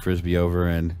your frisbee over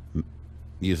and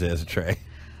use it as a tray.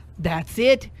 That's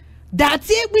it. That's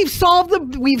it. We've solved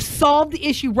the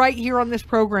issue right here on this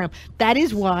program. That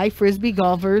is why frisbee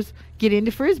golfers get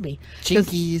into frisbee.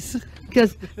 Chinkies.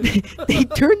 Because they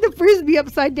turn the frisbee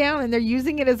upside down and they're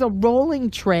using it as a rolling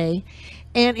tray.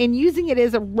 And in using it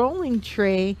as a rolling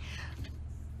tray,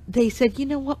 they said, you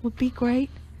know what would be great?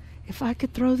 If I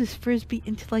could throw this frisbee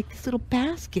into like this little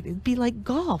basket, it'd be like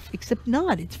golf, except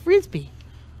not. It's frisbee.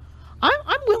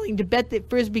 I'm willing to bet that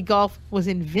frisbee golf was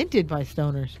invented by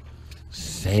stoners.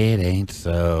 Say it ain't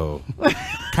so.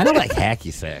 Kind of like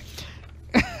hacky sack.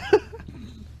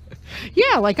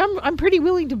 Yeah, like I'm pretty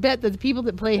willing to bet that the people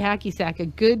that play hacky sack, a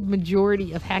good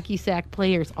majority of hacky sack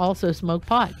players also smoke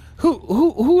pot.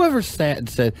 Whoever sat and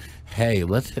said, "Hey,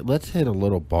 let's hit a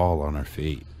little ball on our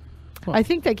feet." I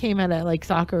think that came out of like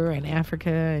soccer and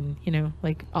Africa and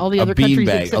like all the A other countries.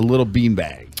 beanbag, a little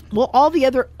beanbag. Well, all the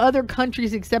other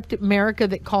countries except America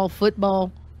that call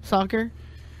football soccer.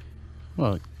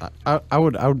 Well, I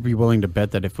would be willing to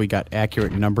bet that if we got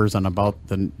accurate numbers on about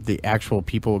the actual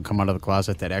people who come out of the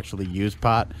closet that actually use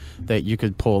pot, that you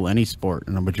could pull any sport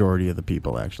and a majority of the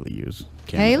people actually use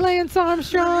cannabis. Hey, Lance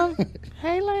Armstrong.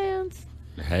 Hey, Lance.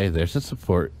 Hey, there's a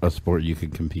sport you can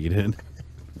compete in.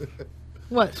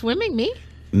 What, swimming? Me?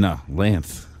 No,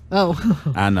 Lance.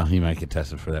 Oh. I know he might get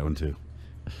tested for that one too.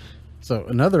 So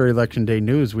another election day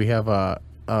news, we have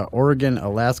Oregon,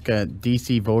 Alaska,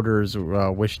 D.C. voters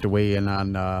wish to weigh in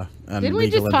on Didn't we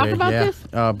just talk about this?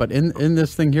 But in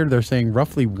this thing here, they're saying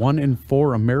roughly 1 in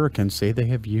 4 Americans say they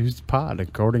have used pot,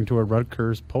 according to a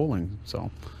Rutgers polling. So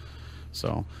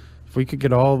if we could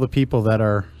get all the people that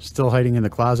are still hiding in the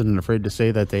closet and afraid to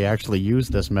say that they actually use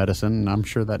this medicine, I'm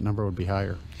sure that number would be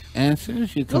higher. And as soon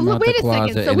as you come Well, out wait the a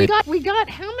closet, second. So and we got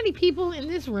how many people in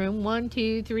this room? 1,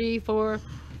 2, 3, 4,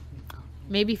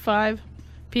 maybe 5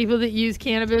 people that use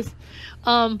cannabis.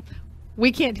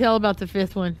 We can't tell about the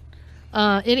 5th one.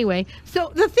 Anyway,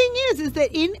 so the thing is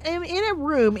that in a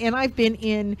room, and I've been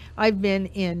in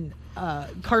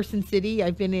Carson City.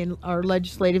 I've been in our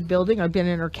legislative building. I've been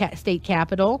in our state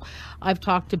capitol. I've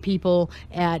talked to people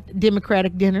at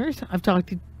Democratic dinners. I've talked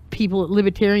to people at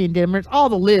Libertarian dinners. All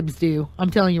the libs do. I'm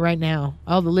telling you right now.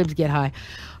 All the libs get high.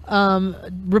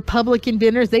 Republican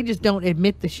dinners, they just don't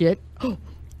admit the shit.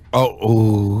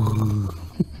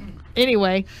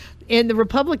 Anyway, in the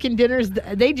Republican dinners,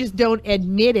 they just don't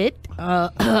admit it.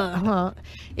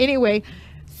 Anyway,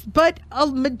 but a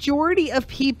majority of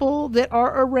people that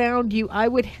are around you, I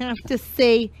would have to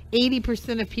say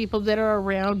 80% of people that are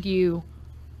around you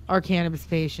are cannabis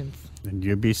patients. And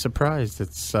you'd be surprised.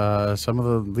 It's some of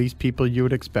the least people you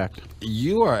would expect.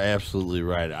 you are absolutely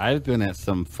right. I've been at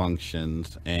some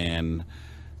functions and,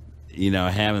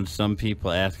 having some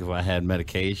people ask if I had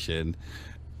medication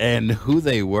and who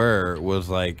they were was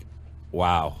like,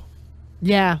 wow.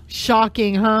 Yeah,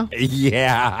 shocking, huh?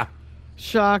 Yeah.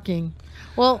 Shocking.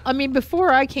 Well, I mean,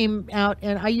 before I came out,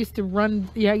 and I used to run.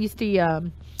 Yeah, I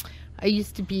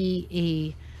used to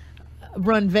be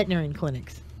run veterinarian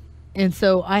clinics, and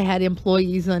so I had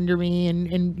employees under me,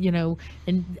 and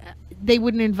they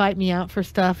wouldn't invite me out for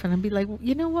stuff, and I'd be like, well,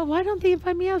 you know what? Why don't they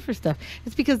invite me out for stuff?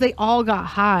 It's because they all got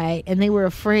high, and they were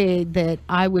afraid that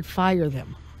I would fire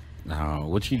them. No,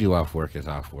 what you do off work is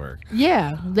off work.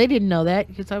 Yeah, they didn't know that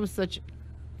because I was such,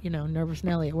 nervous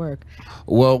Nelly at work.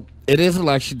 Well, it is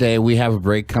election day. We have a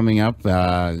break coming up.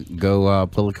 Go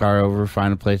pull a car over,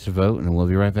 find a place to vote, and we'll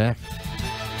be right back.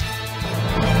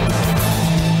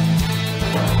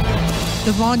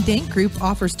 The Von Dank Group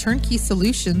offers turnkey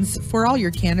solutions for all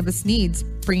your cannabis needs,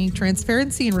 bringing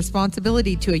transparency and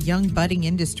responsibility to a young, budding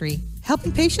industry.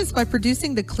 Helping patients by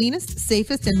producing the cleanest,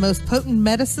 safest, and most potent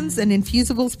medicines and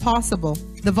infusibles possible.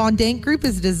 The Von Dank Group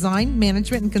is a design,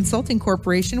 management, and consulting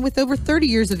corporation with over 30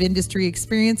 years of industry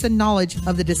experience and knowledge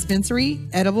of the dispensary,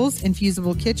 edibles,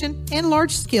 infusible kitchen, and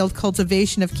large-scale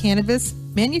cultivation of cannabis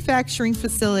manufacturing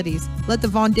facilities. Let the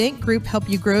Von Dank Group help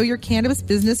you grow your cannabis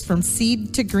business from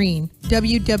seed to green.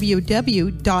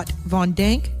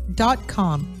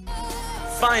 www.vondank.com.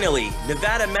 Finally,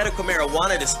 Nevada medical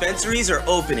marijuana dispensaries are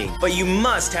opening, but you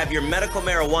must have your medical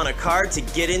marijuana card to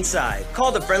get inside.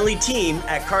 Call the friendly team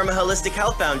at Karma Holistic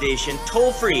Health Foundation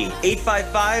toll-free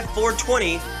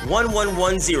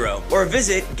 855-420-1110 or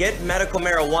visit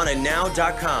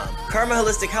getmedicalmarijuananow.com. Karma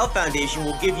Holistic Health Foundation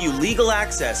will give you legal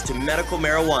access to medical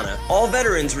marijuana. All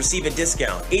veterans receive a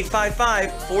discount.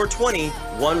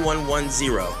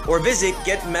 855-420-1110 or visit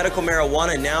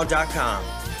getmedicalmarijuananow.com.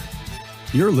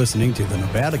 You're listening to the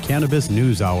Nevada Cannabis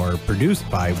News Hour, produced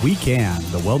by WeCan,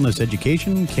 the Wellness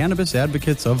Education Cannabis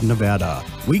Advocates of Nevada.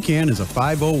 WeCan is a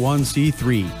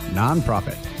 501c3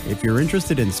 nonprofit. If you're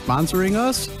interested in sponsoring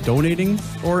us, donating,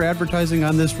 or advertising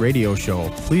on this radio show,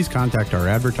 please contact our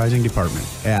advertising department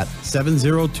at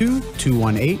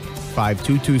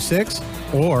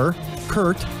 702-218-5226 or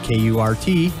Kurt,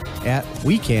 K-U-R-T, at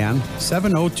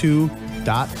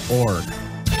wecan702.org.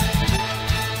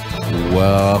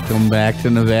 Welcome back to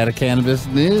Nevada Cannabis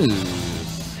News.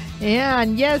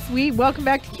 And yes, we welcome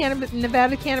back to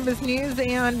Nevada Cannabis News,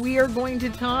 and we are going to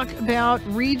talk about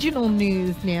regional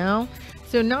news now.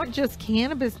 So not just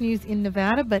cannabis news in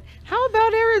Nevada, but how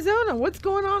about Arizona? What's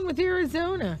going on with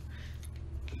Arizona?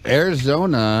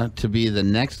 Arizona to be the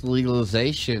next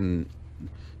legalization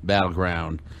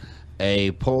battleground.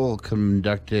 A poll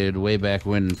conducted way back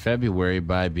when in February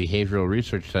by Behavioral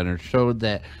Research Center showed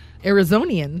that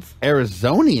Arizonians,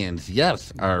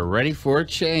 yes, are ready for a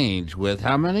change with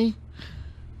how many?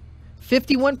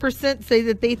 51% say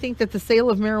that they think that the sale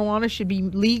of marijuana should be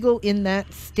legal in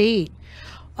that state.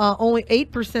 Only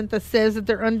 8% that says that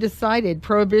they're undecided.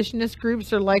 Prohibitionist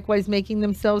groups are likewise making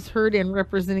themselves heard and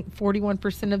representing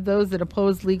 41% of those that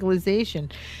oppose legalization.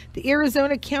 The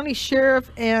Arizona County Sheriff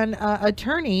and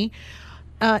Attorney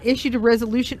issued a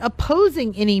resolution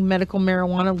opposing any medical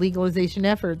marijuana legalization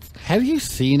efforts. Have you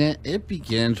seen it? It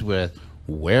begins with,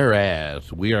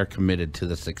 whereas we are committed to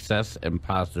the success and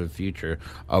positive future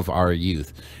of our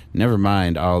youth. Never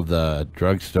mind all the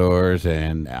drugstores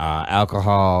and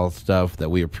alcohol stuff that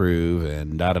we approve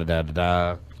and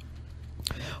da-da-da-da-da.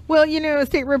 Well,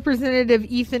 State Representative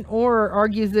Ethan Orr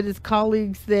argues that his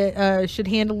colleagues that should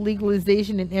handle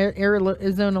legalization in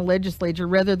Arizona legislature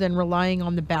rather than relying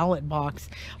on the ballot box.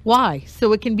 Why?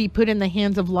 So it can be put in the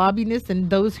hands of lobbyists and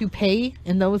those who pay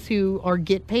and those who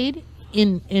get paid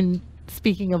in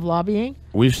speaking of lobbying.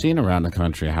 We've seen around the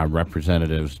country how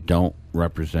representatives don't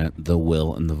represent the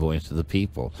will and the voice of the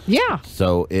people. Yeah.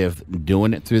 So if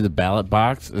doing it through the ballot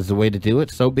box is the way to do it,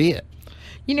 so be it.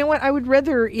 You know what? I would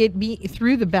rather it be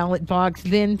through the ballot box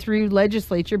than through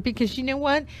legislature because you know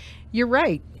what? You're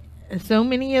right. So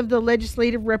many of the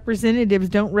legislative representatives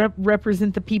don't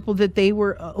represent the people that they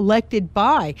were elected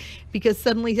by because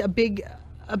suddenly a big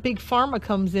pharma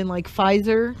comes in like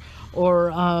Pfizer or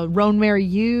Roan Mary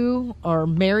U or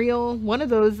Mariel, one of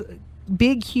those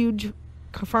big, huge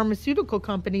pharmaceutical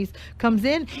companies comes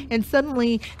in and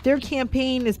suddenly their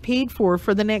campaign is paid for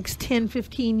the next 10,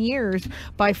 15 years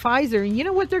by Pfizer. And you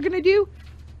know what they're going to do?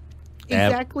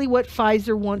 Exactly what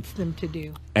Pfizer wants them to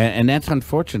do. And that's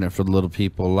unfortunate for little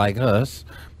people like us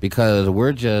because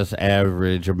we're just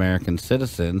average American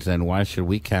citizens. And why should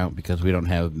we count because we don't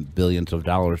have billions of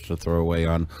dollars to throw away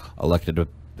on elected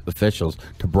officials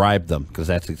to bribe them, because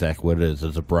that's exactly what it is.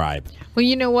 It's a bribe. Well,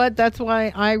 you know what? That's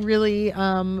why I really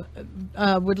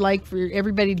would like for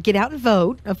everybody to get out and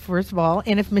vote, first of all.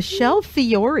 And if Michelle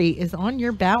Fiore is on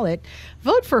your ballot,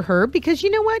 vote for her, because you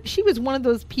know what? She was one of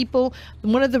those people,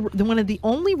 one of the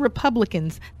only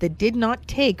Republicans that did not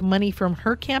take money from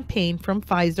her campaign from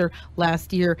Pfizer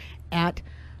last year at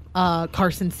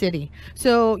Carson City.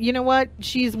 So you know what?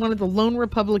 She's one of the lone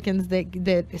Republicans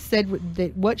that said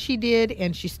that what she did,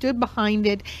 and she stood behind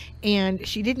it, and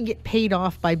she didn't get paid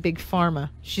off by big pharma.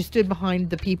 She stood behind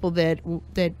the people that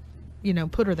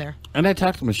put her there. And I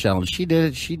talked to Michelle, and she did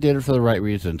it. She did it for the right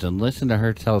reasons. And listen to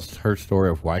her tell her story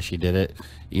of why she did it.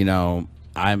 You know,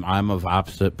 I'm of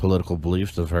opposite political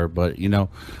beliefs of her, but you know,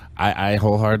 I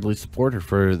wholeheartedly support her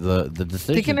for the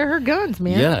decision. Sticking to her guns,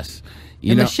 man. Yes.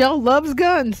 And Michelle loves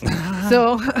guns.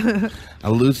 So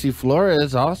Lucy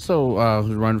Flores, also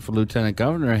who's running for lieutenant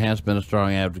governor, has been a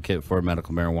strong advocate for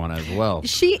medical marijuana as well.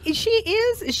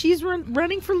 She's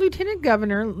running for lieutenant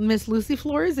governor, Miss Lucy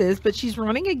Flores is, but she's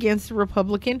running against a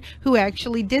Republican who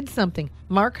actually did something.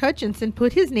 Mark Hutchinson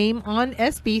put his name on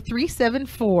SB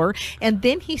 374, and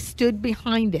then he stood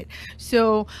behind it.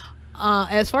 So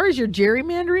as far as your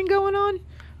gerrymandering going on,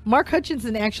 Mark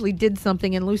Hutchinson actually did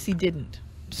something and Lucy didn't.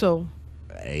 So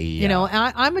you know,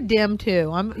 I'm a Dem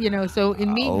too. So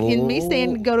in me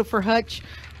saying go for Hutch,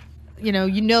 you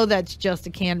know that's just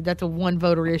that's a one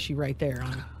voter issue right there.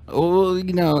 Oh,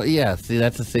 see,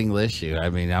 that's a single issue.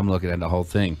 I mean, I'm looking at the whole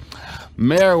thing.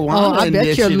 Marijuana. Oh, I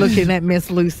bet you're looking at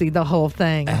Miss Lucy the whole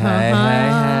thing.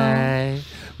 Hey.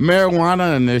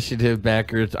 Marijuana Initiative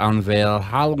backers unveil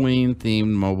Halloween-themed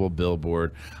mobile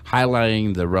billboard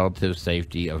highlighting the relative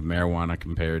safety of marijuana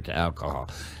compared to alcohol.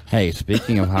 Hey,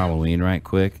 speaking of Halloween, right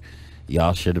quick,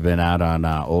 y'all should have been out on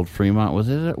Old Fremont.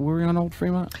 Were we on Old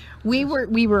Fremont? We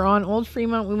were on Old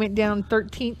Fremont. We went down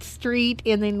 13th Street,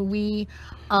 and then we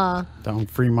down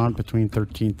Fremont between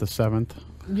 13th to 7th.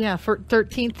 Yeah, for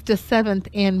 13th to 7th,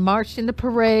 and marched in the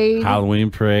parade.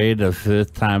 Halloween parade, the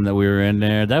 5th time that we were in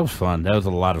there. That was fun. That was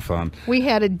a lot of fun. We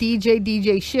had a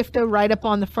DJ Shifter right up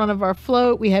on the front of our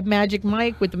float. We had Magic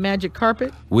Mike with the magic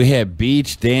carpet. We had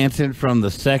Beach dancing from the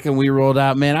second we rolled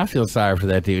out. Man, I feel sorry for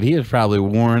that dude. He was probably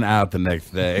worn out the next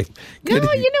day. No, you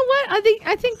know what?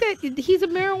 I think that he's a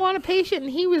marijuana patient,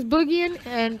 and he was boogieing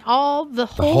and the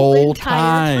whole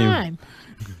entire time.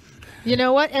 You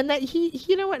know what? And that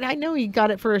you know what? I know he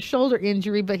got it for a shoulder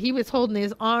injury, but he was holding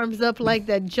his arms up like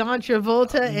that John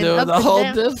Travolta. And dude, up the and whole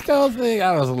down. disco thing,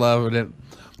 I was loving it.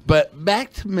 But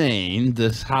back to Maine,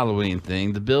 this Halloween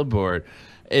thing, the billboard,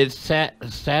 it's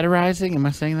satirizing, am I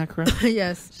saying that correctly?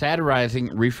 Yes. Satirizing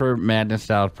reefer madness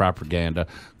style propaganda,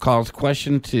 calls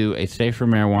question to a safer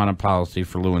marijuana policy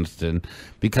for Lewiston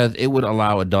because it would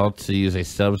allow adults to use a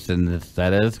substance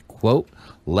that is, quote,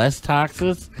 less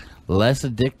toxic, less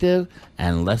addictive,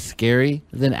 and less scary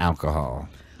than alcohol.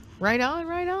 Right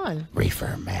on.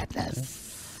 Reefer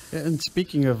madness. And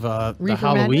speaking of the Reefer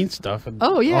Halloween madness? stuff,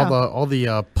 Oh, yeah. all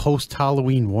the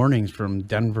post-Halloween warnings from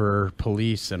Denver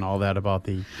police and all that about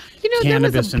the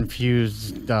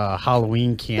cannabis-infused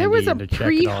Halloween candy. There was a to check it all out.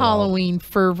 pre-Halloween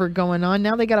fervor going on.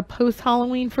 Now they got a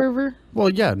post-Halloween fervor. Well,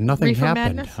 yeah, nothing Reefer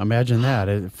happened. madness? Imagine that.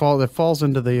 It falls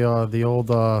into the old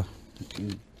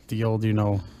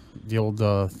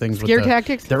things Scare with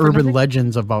tactics the for urban nothing?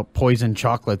 legends about poison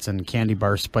chocolates and candy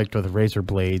bars spiked with razor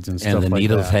blades and stuff And the like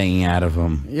needles that. hanging out of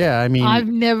them. Yeah, I mean, I've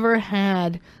never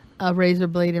had a razor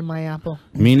blade in my apple.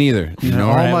 Me neither.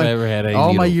 Nor have I ever had a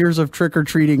all my needle. years of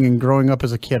trick-or-treating and growing up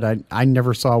as a kid, I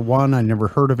never saw one. I never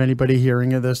heard of anybody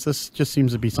hearing of this. This just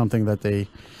seems to be something that they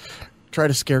try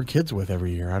to scare kids with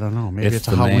every year. I don't know. Maybe it's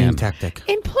a the Halloween man. tactic.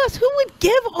 And plus, who would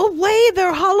give away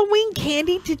their Halloween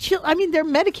candy to children? I mean, their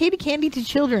medicated candy to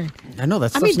children. I know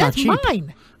that's That's not cheap.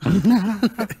 mine.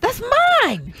 That's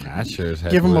mine. I sure as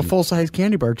heck Give them a wouldn't. full-size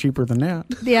candy bar cheaper than that.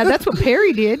 Yeah, that's what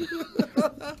Perry did.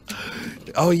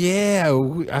 Oh, yeah.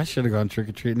 I should have gone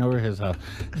trick-or-treating over his house.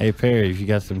 Hey, Perry, if you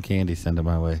got some candy, send it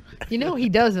my way. You know he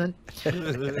doesn't.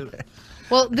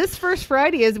 Well, this first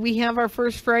Friday is we have our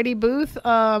first Friday booth,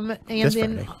 and This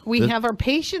then Friday. we have our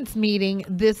patients meeting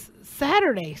this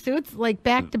Saturday. So it's like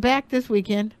back to back this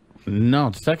weekend. No,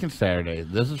 it's second Saturday.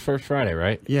 This is first Friday,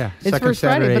 right? Yeah, It's first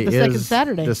Friday, but the second is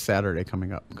Saturday. this Saturday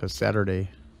coming up because Saturday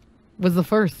Was the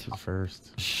first. is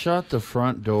first. Shut the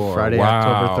front door. Friday,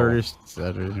 Wow. October 30th,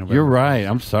 Saturday, November. You're right.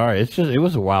 I'm sorry. It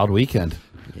was a wild weekend.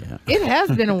 Yeah. It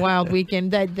has been a wild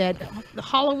weekend. That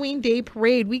Halloween Day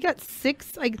parade. We got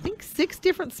six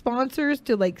different sponsors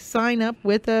to sign up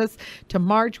with us, to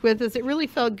march with us. It really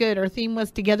felt good. Our theme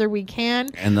was Together We Can.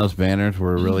 And those banners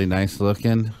were really nice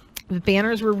looking. The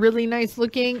banners were really nice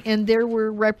looking, and there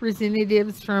were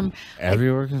representatives from Every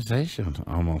organization,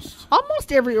 almost.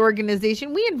 almost every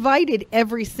organization. We invited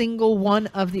every single one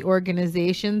of the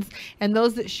organizations, and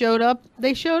those that showed up,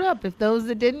 they showed up. If those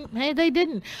that didn't, hey, they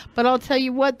didn't. But I'll tell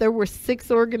you what, there were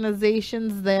 6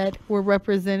 organizations that were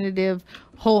representative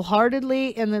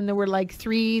wholeheartedly, and then there were like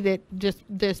 3 that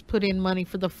just put in money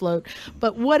for the float.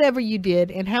 But whatever you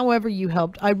did and however you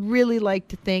helped, I'd really like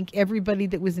to thank everybody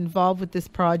that was involved with this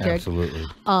project. Absolutely.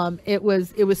 It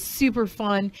was super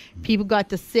fun. People got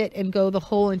to sit and go the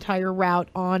whole entire route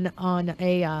on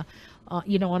a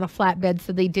on a flatbed,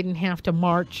 so they didn't have to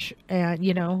march.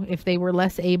 If they were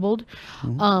less abled.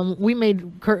 We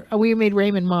made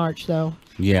Raymond march though.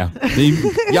 Yeah.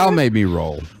 Y'all made me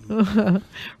roll.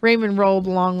 Raymond rolled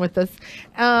along with us.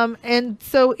 And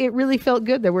so it really felt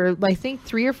good. There were, I think,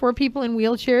 3 or 4 people in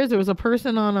wheelchairs. There was a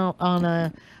person on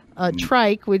a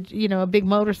trike with, a big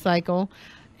motorcycle.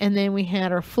 And then we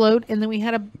had our float, and then we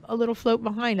had a little float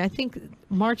behind. I think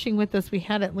marching with us, we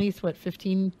had at least,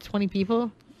 15, 20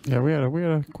 people? Yeah, we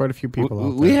had quite a few people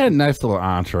out there. We had a nice little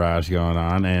entourage going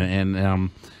on, and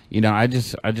I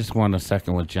just want to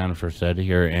second what Jennifer said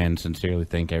here, and sincerely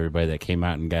thank everybody that came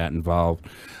out and got involved.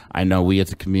 I know we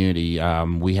as a community,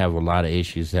 we have a lot of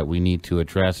issues that we need to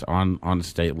address on the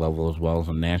state level as well as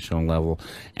on national level,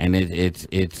 and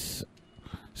it's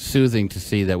soothing to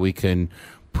see that we can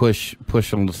push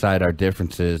on the side our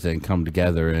differences and come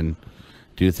together and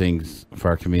do things for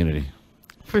our community.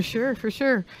 For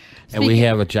sure. And we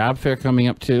have a job fair coming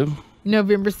up too.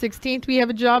 November 16th, we have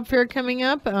a job fair coming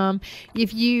up.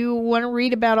 If you want to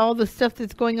read about all the stuff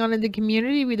that's going on in the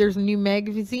community, there's a new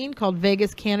magazine called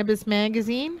Vegas Cannabis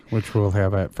Magazine, Which we'll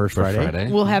have at First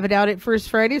Friday. We'll have it out at First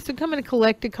Friday, so come and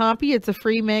collect a copy. It's a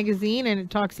free magazine, and it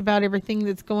talks about everything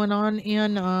that's going on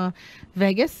in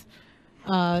Vegas.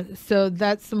 So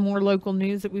that's some more local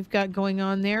news that we've got going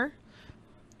on there.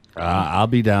 I'll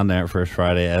be down there First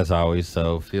Friday as always,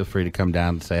 so feel free to come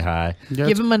down and say hi. Yeah,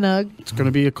 Give them a nug. It's going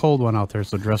to be a cold one out there,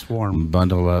 so dress warm.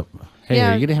 Bundle up. Hey,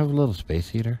 Yeah. are you going to have a little space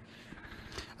heater?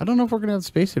 I don't know if we're going to have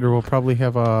space heater. We'll probably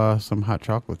have some hot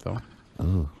chocolate, though.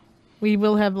 Ooh. We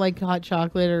will have like hot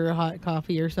chocolate or hot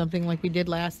coffee or something like we did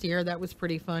last year. That was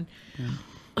pretty fun.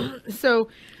 So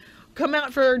come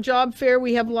out for our job fair.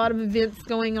 We have a lot of events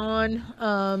going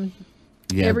on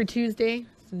every Tuesday.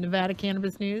 It's Nevada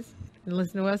Cannabis News. And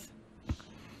listen to us.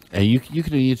 And you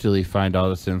can easily find all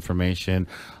this information.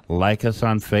 Like us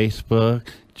on Facebook.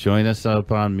 Join us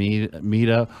up on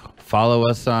Meetup. Follow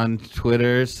us on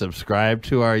Twitter. Subscribe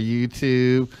to our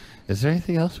YouTube. Is there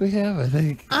anything else we have?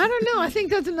 I don't know. I think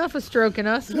that's enough of stroking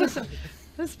us. Listen,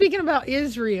 speaking about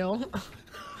Israel.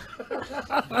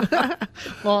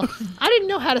 Well, I didn't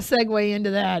know how to segue into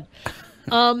that.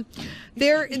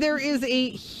 There is a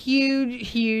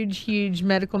huge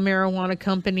medical marijuana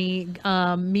company,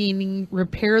 meaning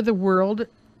Repair the World,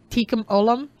 Tikkun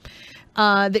Olam,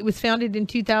 that was founded in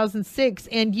 2006.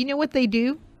 And you know what they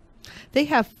do? They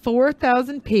have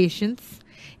 4,000 patients,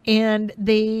 and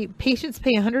patients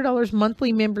pay $100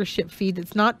 monthly membership fee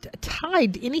that's not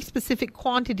tied to any specific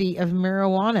quantity of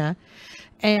marijuana,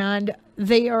 and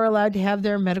they are allowed to have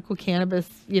their medical cannabis,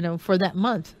 for that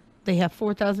month. They have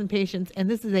 4,000 patients, and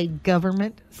this is a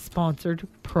government-sponsored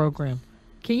program.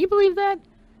 Can you believe that?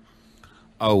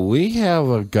 Oh, we have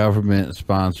a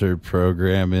government-sponsored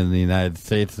program in the United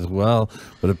States as well,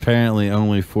 but apparently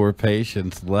only 4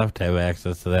 patients left have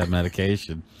access to that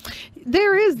medication.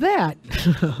 There is that.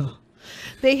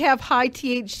 They have high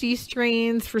THC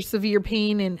strains for severe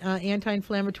pain and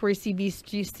anti-inflammatory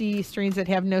CBC strains that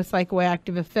have no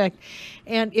psychoactive effect.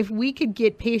 And if we could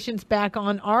get patients back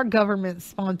on our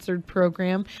government-sponsored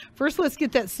program, first let's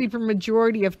get that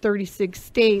supermajority of 36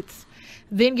 states,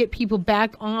 then get people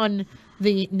back on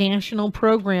the national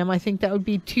program. I think that would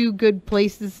be 2 good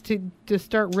places to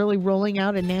start really rolling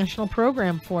out a national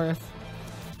program for us.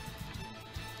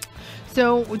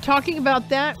 So we're talking about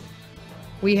that.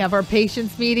 We have our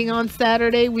patients meeting on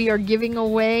Saturday. We are giving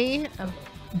away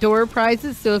door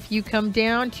prizes. So if you come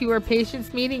down to our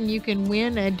patients meeting, you can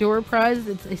win a door prize.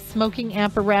 It's a smoking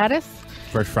apparatus.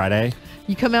 First Friday.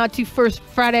 You come out to First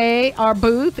Friday, our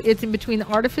booth. It's in between the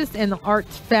Artifice and the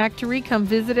Arts Factory. Come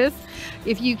visit us.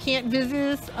 If you can't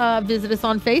visit us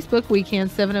on Facebook, Weekend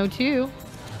 702.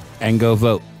 And go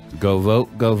vote. Go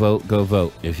vote, go vote, go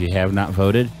vote. If you have not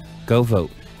voted, go vote.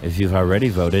 If you've already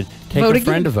voted, take Vote a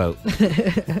friend to vote.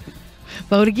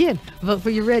 Vote again. Vote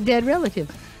for your red dead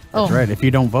relative. That's right. If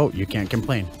you don't vote, you can't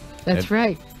complain. That's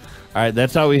right. All right,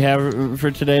 that's all we have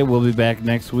for today. We'll be back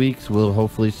next week. So we'll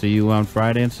hopefully see you on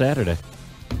Friday and Saturday.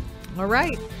 All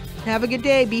right. Have a good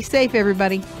day. Be safe,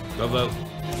 everybody. Go vote.